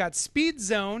Superboy. We've got Speed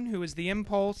Zone, who is the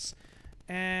Impulse.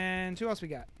 And who else we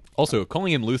got? Also,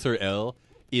 calling him Luther L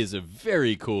is a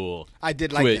very cool I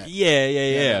did like twist. that.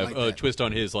 Yeah. I like that. Twist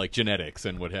on his like genetics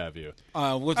and what have you.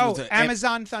 What Oh, was it?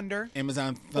 Amazon Thunder.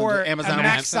 Amazon Or Thunder. Amazon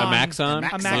Amaxon. Amaxon?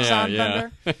 Amaxon Yeah,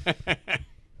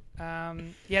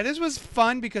 Thunder. Yeah, this was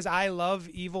fun because I love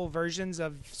evil versions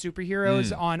of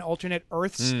superheroes on alternate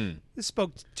Earths. This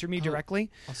spoke to me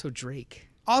directly. Also Drake.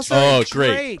 Also, Oh,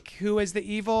 Drake, great. who is the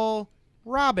evil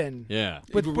Robin. Yeah.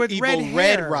 With evil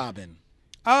red hair. Robin.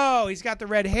 Oh, he's got the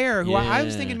red hair. Who I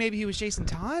was Yeah. thinking maybe he was Jason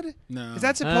Todd. No. Is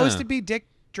that supposed Ah. to be Dick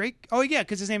Drake? Oh yeah,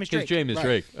 because his name is His Drake. James is Right.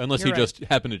 Drake, unless You're he right. just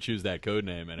happened to choose that code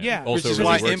name, and Yeah. it also Which is really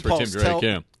why works for Tim Impulse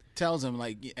Drake. tells him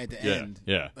like at the Yeah, end.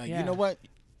 yeah. Like Yeah. you know what?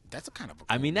 That's a kind of.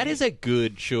 I mean, that is a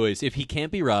good choice. If he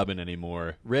can't be Robin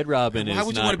anymore, Red Robin is Why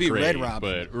would you not want to be great, Red Robin?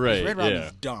 But 'Cause right, Red Robin's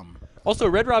yeah. dumb. Also,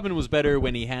 Red Robin was better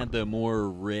when he had the more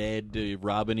red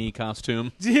Robin-y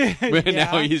costume. Yeah. But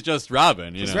now he's just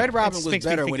Robin, you know. Red Robin Makes was me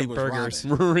better think when he of was burgers.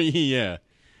 Robin. Yeah.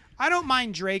 I don't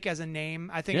mind Drake as a name.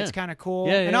 I think Yeah. it's kind of cool.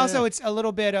 Yeah, and yeah, also yeah. it's a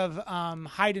little bit of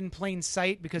hide in plain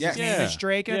sight because his Yes. name is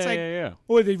Drake. And it's Yeah, like, yeah.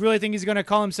 oh, they really think he's going to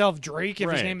call himself Drake if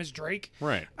his Right. name is Drake?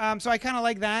 Right. So I kind of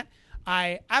like that.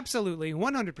 I absolutely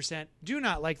 100% do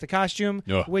not like the costume,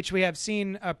 Ugh. which we have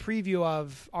seen a preview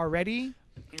of already.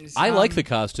 I like the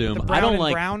costume. the I brown don't and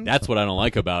like. brown? That's what I don't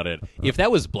like about it. If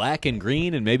that was black and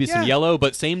green and maybe some Yeah. yellow,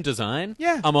 but same design,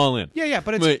 Yeah. I'm all in. Yeah,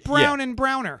 but it's But, brown yeah. and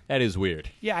browner. That is weird.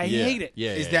 Yeah, I hate it.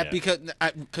 Yeah, Is yeah, that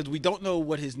yeah. because we don't know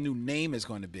what his new name is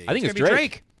going to be? I think It's it's gonna be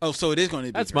Drake. Drake. Oh, so it is going to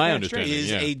be. That's Drake. my Yeah, it's Drake.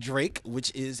 understanding. Is yeah. a Drake,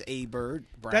 which is a bird,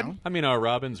 brown. That- I mean, are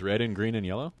robins red and green and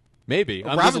yellow? Maybe.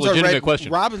 This is Robins a are legitimate red.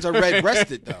 question. Robins are red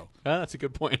breasted though. Ah, that's a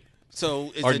good point.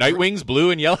 So is Are the Nightwings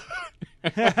blue and yellow?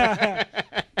 the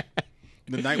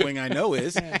Nightwing I know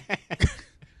is.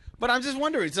 But I'm just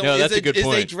wondering. So No, that's is a good is a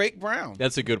point. Drake brown?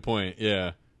 That's a good point.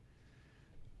 Yeah.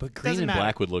 But green Doesn't and matter.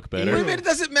 black would look Wait a better. minute, it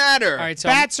doesn't matter. All right, so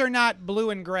Bats are not blue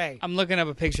and gray. I'm looking up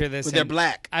a picture of this. But they're and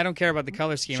black. I don't care about the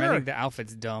color scheme. I Sure. think the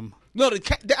outfit's dumb. No,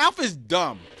 the outfit's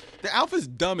dumb. The outfit's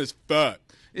dumb as fuck.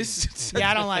 It's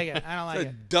Yeah, I don't like it. I don't like a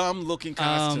it. dumb looking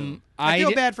costume. I feel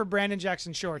di- bad for Brandon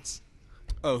Jackson Shorts.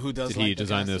 Oh, who does Did like he the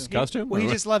design this costume? Well, he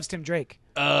Or- just loves Tim Drake.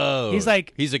 Oh. He's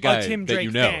like he's a guy Tim that Drake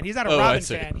you know. fan. He's not a Oh, I Robin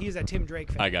see. fan. He's a Tim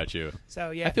Drake fan. I got you.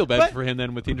 So yeah, I feel bad But- for him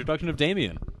then with the introduction of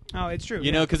Damien. Oh, it's true.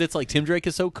 You know, because it's like Tim Drake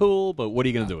is so cool, but what are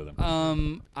you going to do with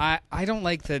him? I don't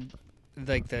like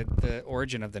the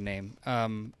origin of the name.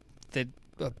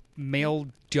 The male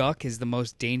duck is the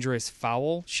most dangerous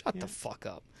fowl. Shut the fuck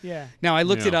up. Yeah. Now I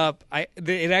looked Yeah. it up.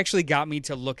 It actually got me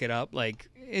to look it up. Like,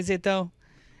 is it though?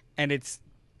 And it's,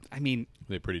 I mean, Are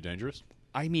they pretty dangerous?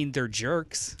 they're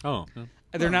jerks. Oh. yeah.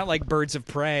 They're not like birds of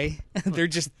prey. they're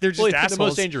just Well, it's assholes. the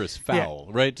most dangerous fowl,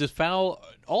 right? Just foul.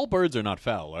 All birds are not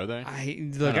fowl, are they?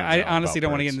 Look, don't I know honestly about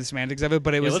don't want to get birds. into the semantics of it,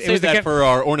 but it was Let's it save was the that kind- for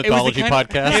our it was the ornithology kind-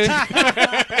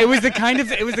 podcast. It was the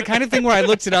kind of thing where I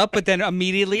looked it up, but then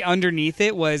immediately underneath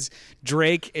it was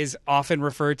Drake is often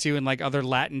referred to in like other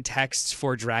Latin texts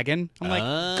for dragon. I'm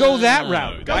like, go that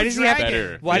route. Go Why does he have?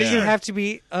 dragon. Why does it Yeah. have to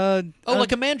be?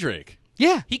 Like a mandrake.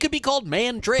 Yeah, He could be called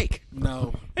Mandrake.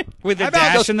 No. with the How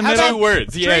about- dash in the how middle. about- Two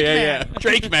words. Yeah, Drake yeah, man. yeah.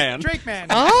 Drake man. Drake man.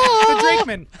 Oh. The Drake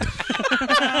man.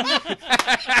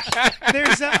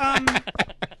 There's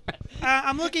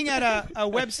I'm looking at a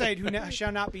website who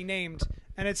shall not be named,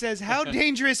 and it says, "How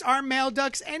dangerous are male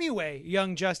ducks anyway?"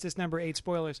 Young Justice number 8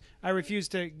 spoilers. I refuse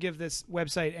to give this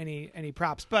website any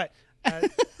props, but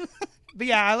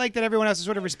yeah, I like that everyone else is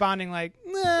sort of responding like,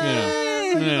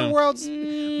 Yeah. the world's.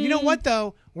 You know what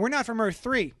though? We're not from Earth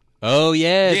 3. Oh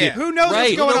yeah. Yeah. Who knows Right.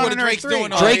 what's going Who knows on what in Drake's Earth 3?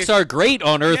 doing on- Drakes are great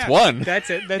on Earth Yeah. 1. That's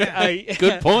it.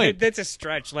 Good point. That's a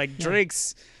stretch. Like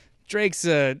Drake's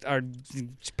are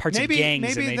parts of Maybe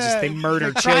gangs, and maybe they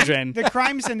murder the crime- children. The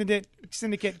crime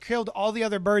syndicate killed all the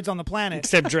other birds on the planet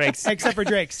Except Drake's. except for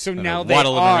Drake's. So now they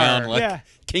waddling are around like Yeah.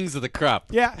 kings of the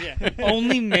crop. Yeah.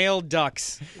 only male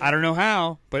ducks. I don't know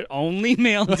how, but only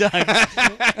male ducks.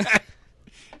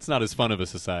 It's not as fun of a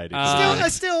society.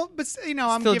 But you know,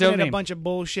 I'm Still giving dope it a name. bunch of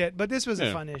bullshit. But this was a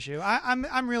Yeah. fun issue.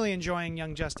 I'm really enjoying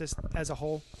Young Justice as a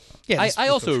whole. Yeah, I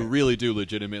also really do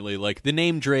legitimately like the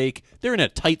name Drake. They're in a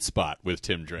tight spot with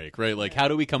Tim Drake, right? Like, how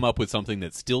do we come up with something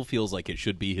that still feels like it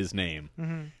should be his name?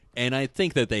 And I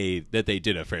think that they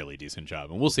did a fairly decent job,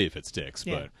 and we'll see if it sticks.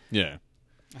 Yeah. But yeah,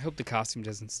 I hope the costume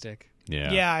doesn't stick.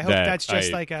 Yeah, Yeah, I hope that's just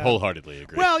I like a- wholeheartedly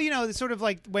agree. Well, it's sort of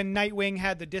like when Nightwing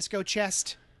had the disco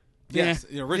chest. Yes,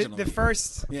 the original. The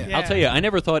first. Yeah. I'll tell you, I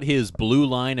never thought his blue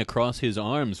line across his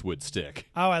arms would stick.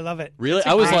 Oh, I love it. Really, It's a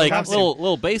I was great like costume.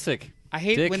 little basic. I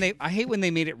hate Dick. when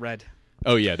they made it red.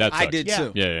 Oh yeah, that sucks. I did Yeah.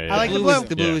 too. Yeah. I like the Blue blue. was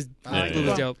the blue Yeah. was Yeah, blue yeah.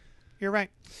 was dope. You're right.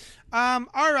 All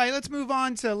right, let's move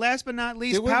on to last but not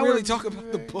least. Did we Power really of- talk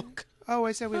about the book? Oh,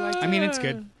 I said we liked. I mean, it's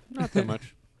good. Not that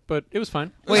much, but it was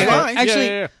fine. Wait, It's fine. actually,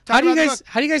 Yeah. Talk how do you about the guys book.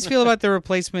 how do you guys feel about the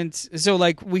replacement? So,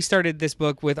 like, we started this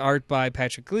book with art by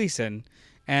Patrick Gleason,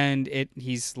 and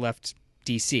he's left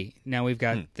DC. Now we've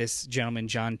got this gentleman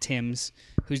John Timms,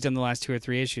 who's done the last 2 or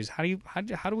 3 issues. How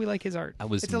do we like his art? I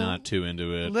was It's a not too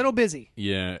into a it. little busy.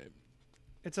 Yeah,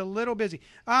 It's a little busy.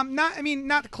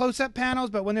 Not close-up panels,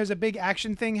 but when there's a big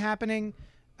action thing happening,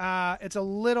 it's a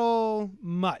little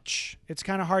much. It's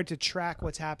kind of hard to track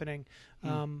what's happening.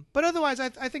 But otherwise, I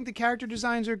think the character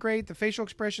designs are great. The facial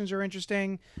expressions are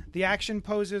interesting. The action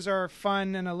poses are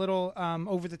fun and a little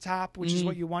over the top, which is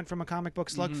what you want from a comic book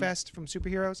slugfest from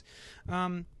superheroes.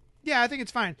 Yeah, I think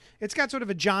it's fine. It's got sort of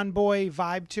a John Boy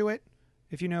vibe to it.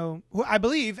 If you know, who I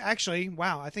believe actually,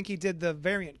 wow, I think he did the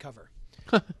variant cover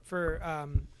for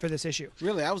this issue.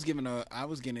 Really, I was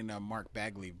getting a Mark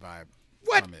Bagley vibe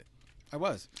What? from it. I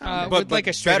was, with like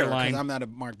a straighter better, 'cause line. I'm not a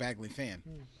Mark Bagley fan.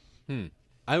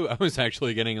 I was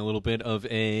actually getting a little bit of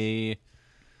a.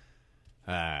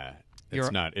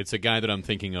 It's a guy that I'm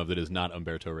thinking of that is not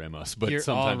Humberto Ramos, but You're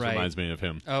sometimes all right. reminds me of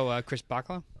him. Oh, Chris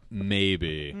Bachla?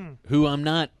 Maybe. Who I'm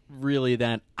not really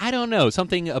that. I don't know.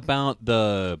 Something about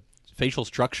the facial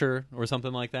structure or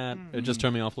something like that. It just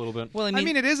turned me off a little bit. Well, I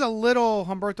mean, it is a little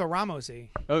Humberto Ramos-y.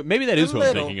 Oh, maybe that is A who I'm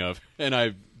little. thinking of, and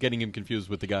I'm getting him confused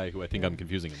with the guy who I think I'm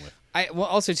confusing him with.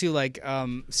 also too like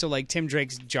Tim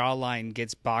Drake's jawline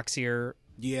gets boxier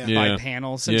Yeah, Yeah. by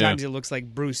panel. Sometimes it looks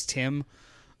like Bruce Timm.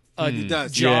 It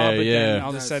does. Jaw, Yeah, but yeah. then all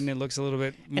of a It does. sudden it looks a little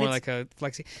bit more it's- like a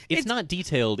flexi. It's not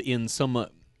detailed in some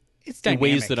It's in dynamic.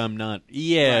 ways that I'm not.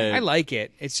 Yeah, I like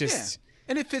it. It's Yeah. just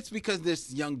And it fits because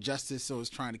this Young Justice, so it's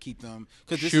trying to keep them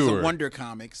because this is Sure. a Wonder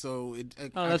comic. So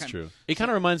Oh, that's true. It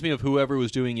kind of reminds me of whoever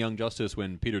was doing Young Justice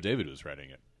when Peter David was writing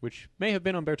it, which may have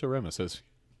been Humberto Ramos.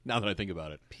 Now that I think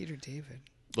about it, Peter David.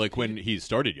 like when he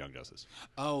started Young Justice.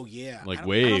 Oh yeah, Like I don't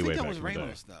way, think way that back was in the day.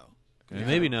 Ramos though.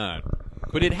 Maybe not,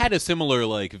 but it had a similar,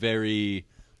 like, very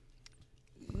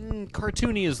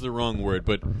cartoony is the wrong word,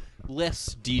 but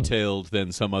less detailed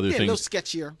than some other Yeah, a little things.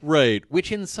 sketchier. Right,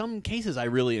 which in some cases I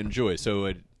really enjoy. So,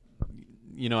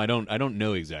 I don't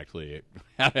know exactly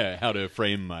how to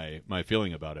frame my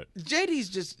feeling about it. JD's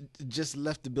just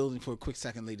left the building for a quick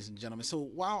second, ladies and gentlemen. So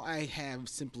while I have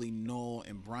simply Noel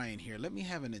and Brian here, let me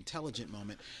have an intelligent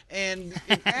moment and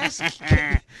ask.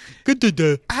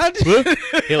 How do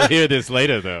He'll hear this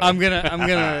later, though. I'm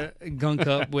gonna gunk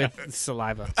up with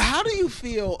saliva. how do you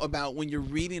feel about when you're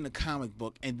reading a comic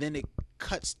book and then it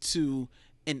cuts to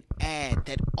an ad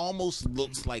that almost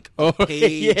looks like a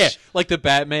page? yeah, like the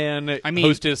Batman I mean,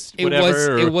 hostess,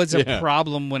 whatever. it was a yeah.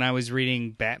 problem when I was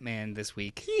reading Batman this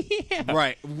week.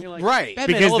 Right, Like, right.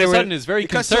 Batman Because all of there a were- sudden is very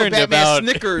because so concerned Batman about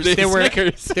Snickers. the There were-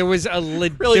 Snickers. There was Really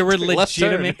there were took a left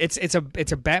legitimate. turn.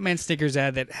 It's a Batman Snickers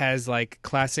ad that has like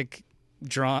classically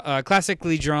drawn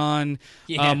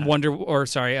Yeah.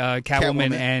 Catwoman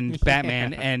Catwoman. and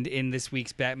Batman, and in this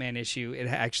week's Batman issue, it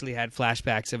actually had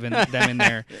flashbacks of them in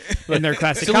their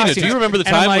classic Selena, costumes. do you remember the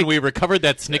And I'm time like, when we recovered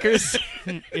that Snickers?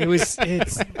 I'm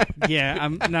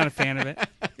not a fan of it,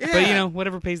 but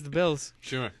whatever pays the bills.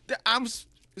 Sure. I'm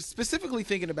specifically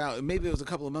thinking about, maybe it was a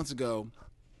couple of months ago,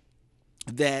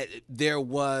 that there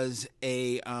was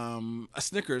a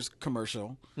Snickers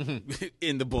commercial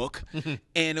in the book,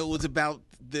 and it was about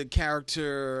the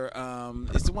character.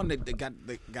 It's the one that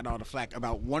got all the flack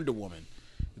about Wonder Woman.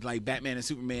 Like Batman and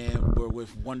Superman were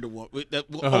with Wonder Woman.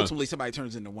 Ultimately, somebody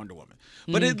turns into Wonder Woman,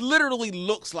 but it literally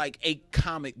looks like a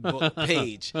comic book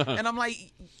page, and I'm like,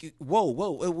 "Whoa,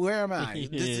 where am I?"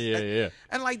 Yeah.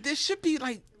 And like, this should be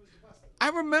like. I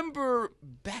remember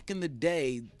back in the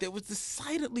day, there was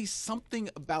decidedly something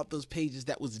about those pages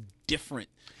that was different,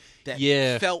 that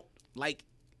felt like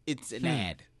it's an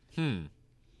ad.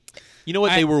 You know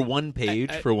what? They were one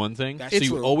page for one thing, That's so you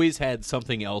true. always had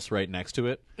something else right next to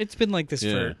it. It's been like this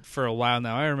Yeah. for a while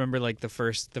now. I remember like the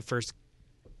first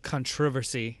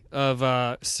controversy of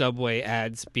Subway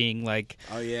ads being like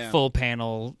Oh, yeah. full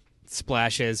panel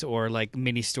splashes or like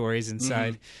mini stories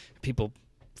inside. People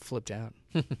flipped out.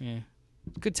 Yeah.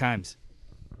 Good times.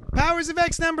 Powers of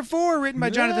X #4, written by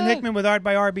Jonathan Hickman with art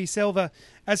by R.B. Silva.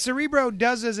 As Cerebro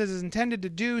does as it is intended to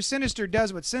do, Sinister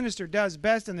does what Sinister does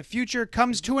best, and the future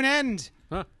comes to an end.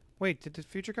 Huh. Wait, did the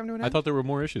future come to an end? I thought there were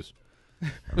more issues.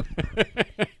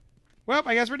 Well,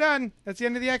 I guess we're done. That's the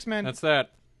end of the X-Men. That's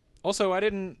that. Also, I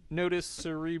didn't notice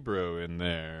Cerebro in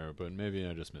there, but maybe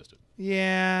I just missed it.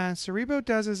 Yeah, Cerebro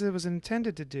does as it was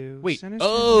intended to do. Wait. Sinister-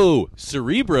 Oh,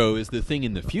 Cerebro is the thing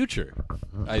in the future,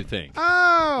 I think.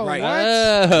 Oh, Right.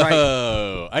 what?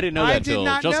 Oh, I didn't know that I did till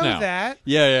not just know now. that.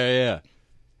 Yeah.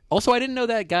 Also, I didn't know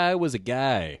that guy was a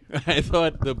guy. I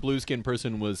thought the blue-skinned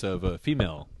person was of a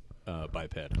female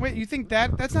biped. Wait, you think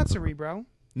that's not Cerebro?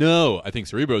 No, I think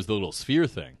Cerebro is the little sphere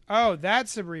thing. Oh,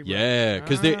 that's Cerebro. Yeah,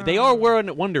 because they are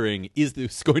wondering, is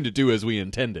this going to do as we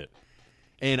intend it?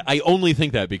 And I only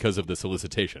think that because of the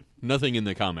solicitation. Nothing in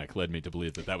the comic led me to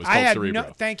believe that was I called had Cerebro.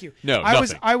 no. Thank you. No, I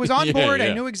nothing. was on Yeah, board. I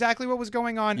yeah. knew exactly what was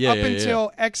going on Yeah, up yeah, yeah.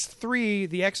 until X3,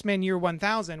 the X-Men Year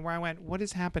 1000, where I went, "What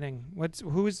is happening? What?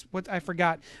 I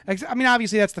forgot." I mean,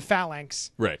 obviously that's the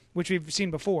Phalanx, Right. which we've seen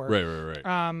before. Right.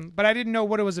 But I didn't know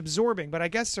what it was absorbing. But I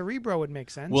guess Cerebro would make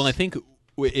sense. Well, I think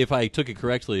if I took it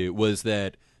correctly, was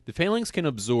that the Phalanx can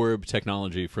absorb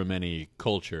technology from any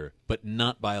culture, but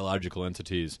not biological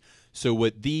entities. So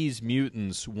what these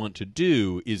mutants want to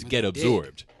do is get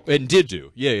absorbed. And did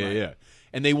do. Yeah.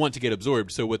 And they want to get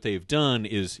absorbed. So what they've done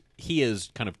is he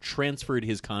has kind of transferred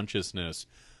his consciousness,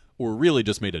 or really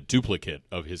just made a duplicate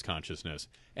of his consciousness,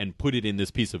 and put it in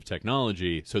this piece of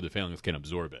technology so the Phalanx can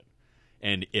absorb it.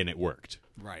 And it worked.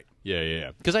 Right.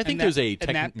 Yeah. Because I think that- there's a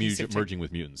and that piece of merging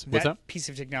with mutants. What's that? piece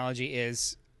of technology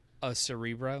is a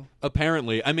Cerebro.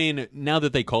 Apparently. I mean, now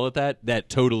that they call it that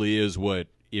totally is what,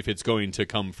 if it's going to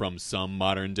come from some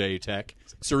modern day tech,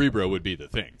 Cerebro would be the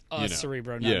thing. A you know?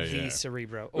 Cerebro, not the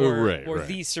Cerebro. Oh, Or, right.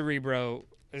 the Cerebro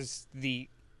is the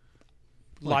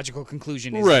logical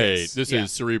conclusion. Is Right. This yeah.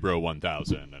 is Cerebro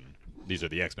 1000, and these are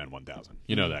the X-Men 1000.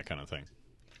 You know, that kind of thing.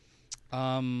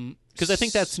 Because I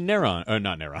think that's Nimrod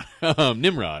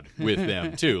with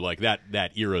them too, like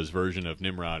that era's version of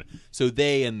Nimrod. So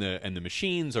they and the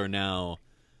machines are now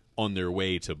on their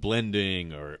way to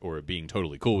blending or being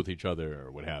totally cool with each other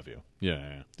or what have you.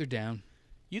 Yeah. They're down.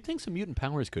 You'd think some mutant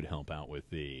powers could help out with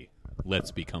the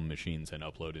let's become machines and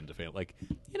upload into like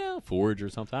Forge or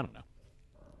something. I don't know.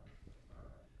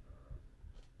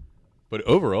 But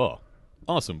overall,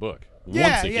 awesome book.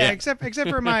 Once again. Except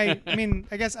for my. I mean,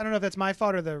 I guess I don't know if that's my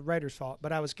fault or the writer's fault,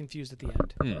 but I was confused at the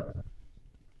end.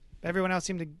 Everyone else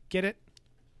seemed to get it.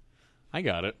 I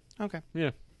got it. Okay,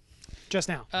 Yeah. just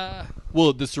now.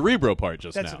 Well, the Cerebro part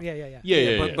just That's now.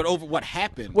 yeah. But over what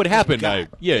happened? What happened? God.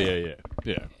 Yeah.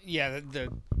 Yeah,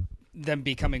 them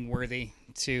becoming worthy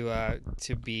to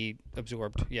be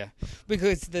absorbed. Yeah,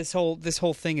 because this whole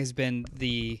thing has been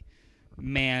the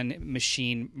man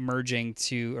machine merging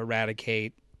to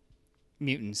eradicate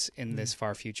mutants in this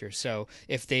far future. So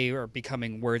if they are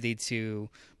becoming worthy to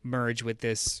merge with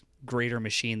this greater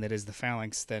machine that is the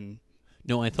Phalanx, then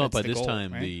No, I thought That's by the this goal,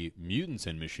 time right? the mutants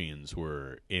and machines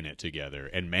were in it together,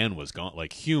 and man was gone.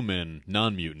 Like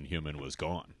non-mutant human was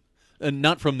gone. And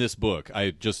not from this book.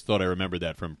 I just thought I remembered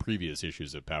that from previous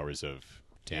issues of Powers of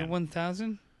 10.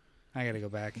 1000. I got to go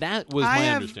back. That was my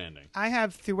understanding. I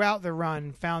have throughout the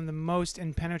run found the most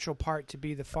impenetrable part to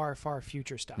be the far, far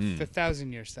future stuff. The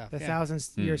 1,000-year stuff. The yeah.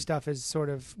 1,000-year stuff is sort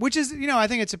of, which is, I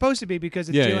think it's supposed to be because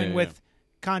it's Yeah, dealing yeah. with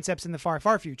concepts in the far,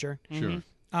 far future. Sure.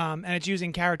 And it's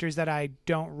using characters that I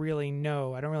don't really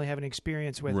know. I don't really have an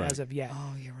experience with Right. as of yet.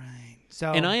 Oh, you're right.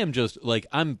 So, And I am just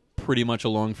I'm pretty much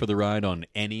along for the ride on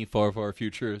any far, far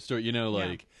future story.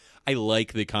 I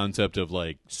like the concept of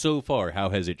so far, how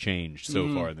has it changed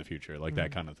so far in the future,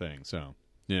 that kind of thing. So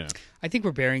yeah, I think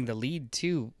we're bearing the lead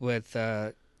too with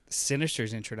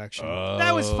Sinister's introduction.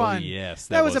 that was fun. Yes,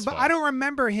 that was fun. I don't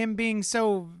remember him being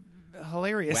so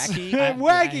hilarious. Wacky?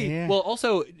 Wacky. Yeah. Well,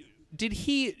 also,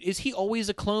 is he always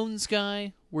a clones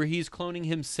guy where he's cloning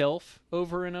himself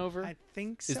over and over? I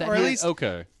think so. Is that or at his- least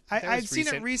okay? That I'd was seen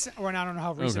it recent. recent, or I don't know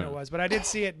how recent Okay. it was, but I did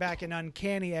see it back in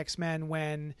Uncanny X-Men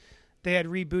when they had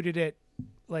rebooted it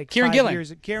Kieran 5 Gillen.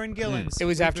 years. Kieran Gillen's. It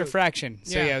was after reboot. Fraction.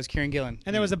 So Yeah. yeah, it was Kieran Gillen.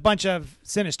 And there was a bunch of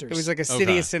Sinisters. It was like a city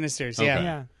Okay. of Sinisters. Okay. Yeah.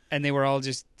 Yeah. And they were all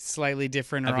just slightly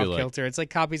different or I feel off like- kilter. It's like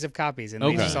copies of copies, and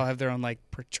Okay. they just all have their own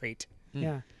trait.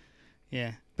 Yeah.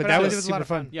 Yeah, But that it was was a super lot of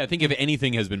fun. Yeah, I think if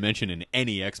anything has been mentioned in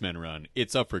any X-Men run,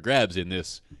 it's up for grabs in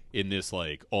this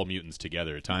all mutants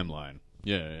together timeline.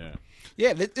 Yeah.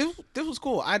 Yeah, this was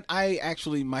cool. I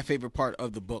actually, my favorite part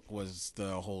of the book was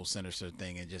the whole Sinister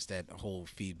thing and just that whole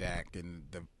feedback and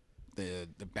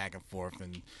the back and forth.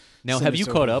 And Now, have you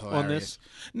Sinister caught was up on hilarious. this?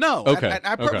 No, Okay,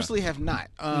 I okay. purposely have not.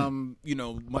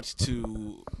 Much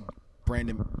to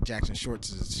Brandon Jackson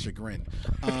Shorts' chagrin.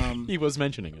 He was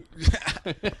mentioning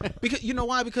it. Because you know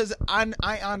why? Because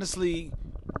I honestly,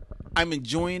 I'm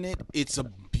enjoying it. It's a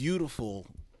beautiful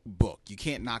book. You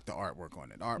can't knock the artwork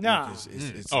on it. Artwork No.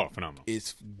 is phenomenal.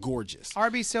 It's gorgeous.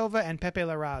 R.B. Silva and Pepe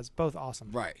Larraz, both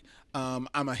awesome. Right. I'm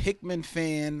a Hickman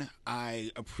fan.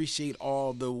 I appreciate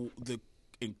all the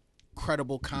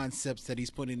incredible concepts that he's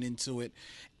putting into it,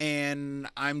 and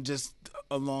I'm just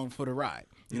along for the ride,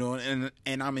 and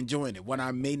I'm enjoying it. What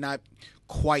I may not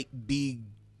quite be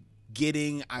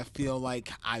getting, I feel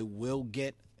like I will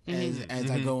get as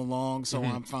I go along, so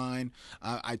I'm fine.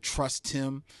 I trust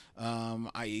him.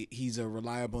 He's a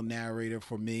reliable narrator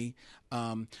for me.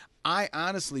 I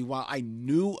honestly, while I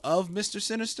knew of Mr.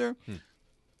 Sinister,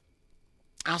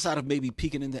 outside of maybe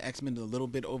peeking into X-Men a little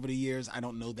bit over the years, I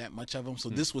don't know that much of him. So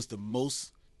this was the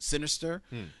most Sinister.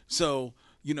 So,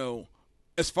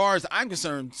 as far as I'm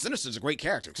concerned, Sinister's a great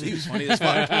character because he was funny as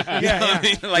fuck. You know what I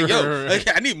mean? Like,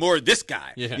 yo, I need more of this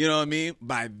guy. Yeah. You know what I mean?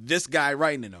 By this guy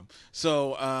writing him.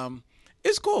 So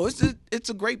it's cool. It's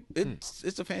a great.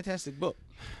 It's a fantastic book.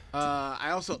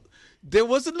 There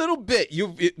was a little bit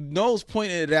Knowles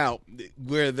pointed it out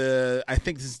where I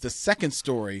think this is the second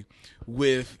story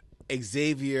with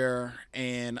Xavier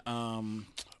and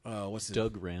what's it?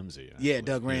 Doug Ramsey.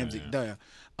 Doug Ramsey.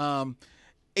 Yeah.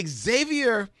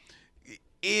 Xavier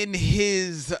in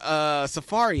his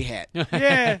safari hat.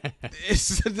 Yeah.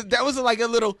 That was like a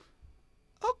little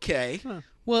okay.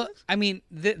 Well, I mean,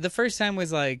 the first time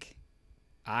was like,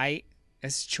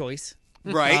 as choice.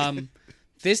 Right.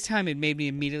 This time it made me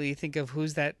immediately think of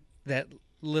who's that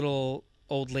little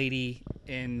old lady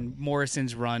in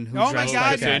Morrison's run who Oh my dressed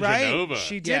God, like you're that. Cassandra right. Nova.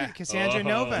 She did Yeah. it. Cassandra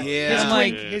Nova. Yeah.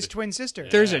 His twin sister.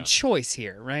 There's a choice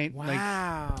here, right?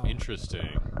 Wow. Interesting.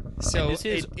 So This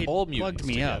is it all bugged mutants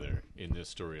me up. together in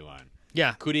this storyline.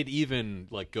 Yeah. Could it even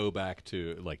go back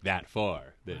to that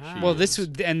far? That she Well,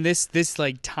 is- this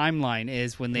like timeline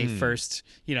is when they first,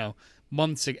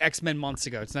 X-Men months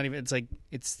ago. It's not even. It's like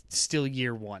it's still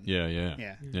year 1.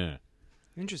 Yeah.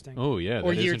 Interesting. Oh yeah.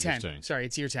 Or that is year interesting. 10. Sorry,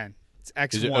 it's year 10. It's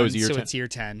Is it- X1, oh, it's year so 10? it's year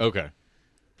 10. Okay.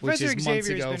 Which Professor is months Xavier's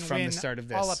ago been from the win start of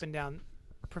this. all up and down.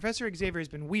 Professor Xavier's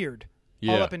been weird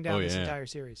Yeah. all up and down Oh, this yeah. entire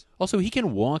series. Also, he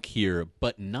can walk here,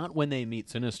 but not when they meet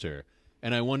Sinister.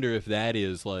 And I wonder if that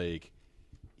is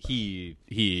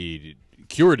he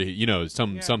cured it.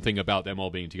 Something about them all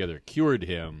being together cured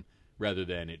him, rather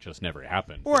than it just never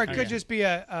happened. Or it could just be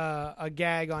a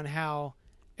gag on how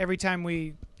every time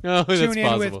we Oh, that's tune in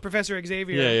possible. with Professor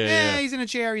Xavier, Yeah. he's in a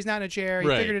chair, he's not in a chair, he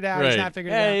Right, figured it out, right. he's not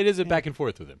figured it out. It is a back and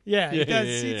forth with him. Yeah, he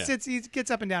does. Yeah. He sits, he gets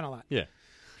up and down a lot. Yeah.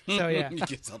 So yeah. He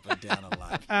gets up and down a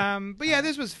lot. But yeah,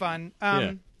 this was fun.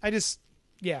 Yeah.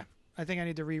 I think I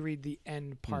need to reread the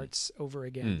end parts over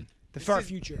again. The far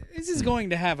future. This is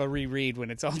going to have a reread when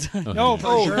it's all done. No,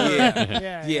 for sure.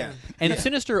 yeah. yeah. And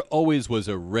Sinister always was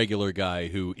a regular guy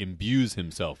who imbues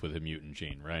himself with a mutant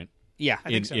gene, right? Yeah. I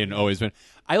think so. In always been.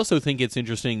 I also think it's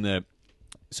interesting that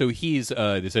he's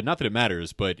they said not that it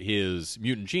matters, but his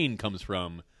mutant gene comes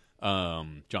from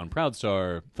John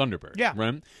Proudstar Thunderbird. Yeah.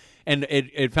 Right? And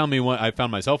I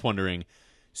found myself wondering,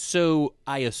 so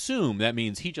I assume that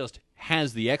means he just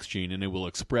has the X gene and it will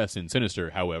express in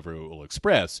Sinister however it will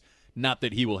express, not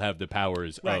that he will have the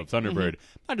powers Right. of Thunderbird.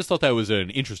 I just thought that was an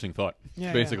interesting thought.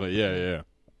 Yeah, Basically, yeah.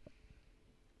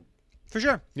 For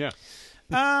sure. Yeah.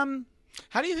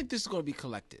 How do you think this is going to be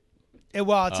collected?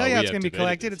 Well, I'll tell you we how it's have going to be debated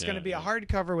collected. this, It's going to yeah, be a yeah.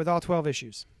 hardcover with all 12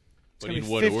 issues. It's But going in to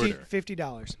be what order?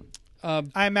 $50.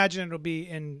 Um, I imagine it'll be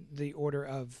in the order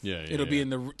of. Yeah, It'll be in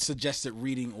the suggested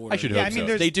reading order. I should Yeah, hope I mean, so.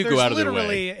 there's, They do there's go out of their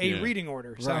literally way. a Yeah. reading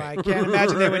order, so Right. I can't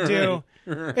imagine they would do.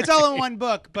 It's all in one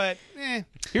book, but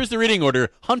Here's the reading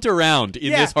order. Hunt around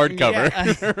in Yeah. this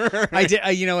hardcover. I did.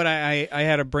 You know what? I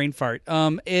had a brain fart.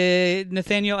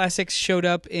 Nathaniel Essex showed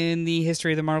up in the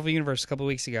History of the Marvel Universe a couple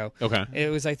weeks ago. Okay.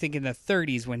 It was, I think, in the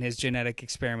 30s when his genetic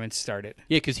experiments started.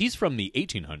 Yeah, because he's from the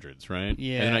 1800s, right?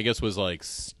 Yeah. And then I guess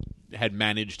was had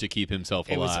managed to keep himself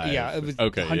It was, alive. it was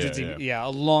okay, hundreds yeah,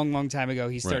 of a long time ago.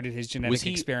 He started his genetic Was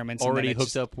he experiments. and then already it hooked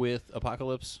just- up with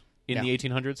Apocalypse in No. the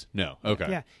 1800s? No. Okay.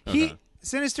 yeah, Okay.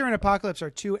 Sinister and Apocalypse are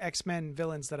two X-Men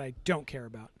villains that I don't care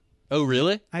about. Oh,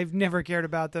 really? I've never cared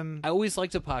about them. I always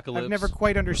liked Apocalypse. I've never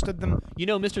quite understood them.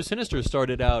 Mr. Sinister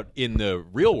started out in the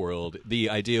real world. The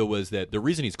idea was that the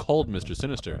reason he's called Mr.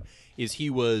 Sinister is he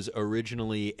was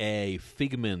originally a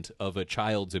figment of a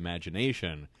child's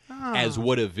imagination as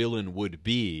what a villain would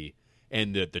be,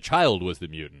 and that the child was the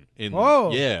mutant.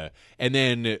 Whoa. Yeah. And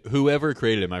then whoever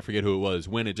created him, I forget who it was,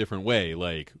 went a different way,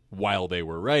 while they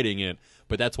were writing it,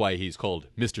 but that's why he's called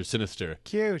Mr. Sinister.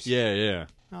 Cute. Yeah.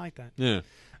 I like that. Yeah.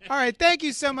 All right, thank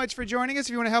you so much for joining us.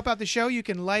 If you want to help out the show, you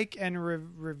can like and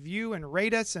review and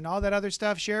rate us and all that other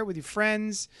stuff. Share it with your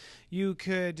friends. You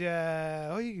could,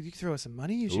 you could throw us some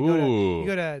money. You should go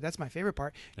to. That's my favorite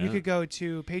part. You could go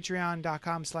to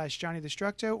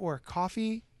patreon.com/JohnnyDestructo or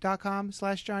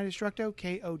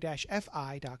coffee.com/JohnnyDestructo,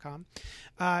 ko-fi.com.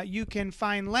 You can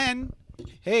find Len.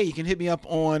 Hey, you can hit me up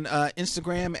on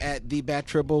Instagram at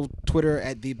TheBatTribble, Twitter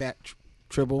at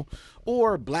TheBatTribble,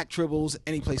 or Black Tribbles,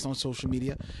 any place on social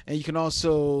media. And you can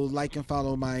also like and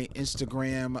follow my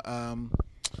Instagram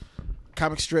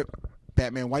comic strip,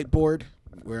 Batman Whiteboard,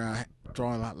 where I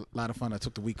draw a lot of fun. I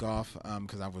took the week off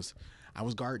because I was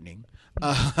gardening.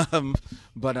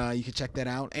 But you can check that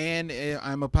out. And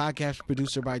I'm a podcast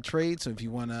producer by trade, so if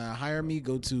you want to hire me,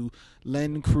 go to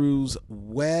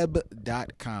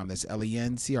lencruzeweb.com. That's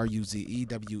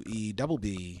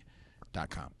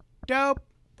LENCRUZEWEBB.com. Dope.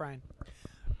 Brian.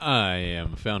 I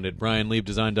am found at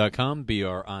BrianLiebDesign.com,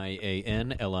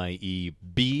 BrianLieb,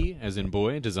 as in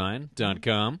boy,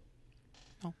 design.com.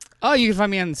 Oh, you can find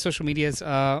me on social medias,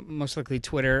 most likely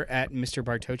Twitter at Mr.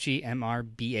 Bartocci,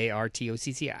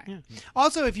 MrBartocci. Yeah.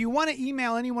 Also, if you want to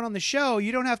email anyone on the show,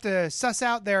 you don't have to suss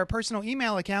out their personal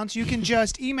email accounts. You can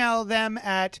just email them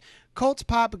at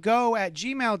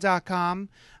cultpopgo@gmail.com.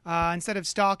 Instead of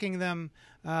stalking them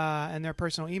and their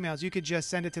personal emails, you could just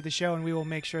send it to the show, and we will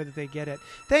make sure that they get it.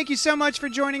 Thank you so much for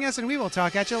joining us, and we will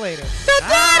talk at you later.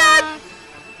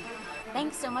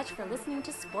 Thanks so much for listening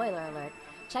to Spoiler Alert.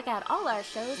 Check out all our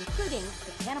shows, including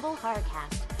the Cannibal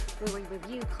Horrorcast, where we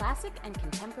review classic and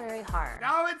contemporary horror.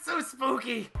 Oh, it's so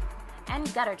spooky!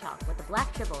 And Gutter Talk with the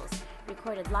Black Tribbles,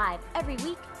 recorded live every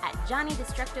week at Johnny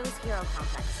Destructo's Hero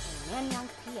Complex in Manayunk,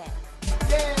 PA.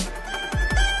 Yeah.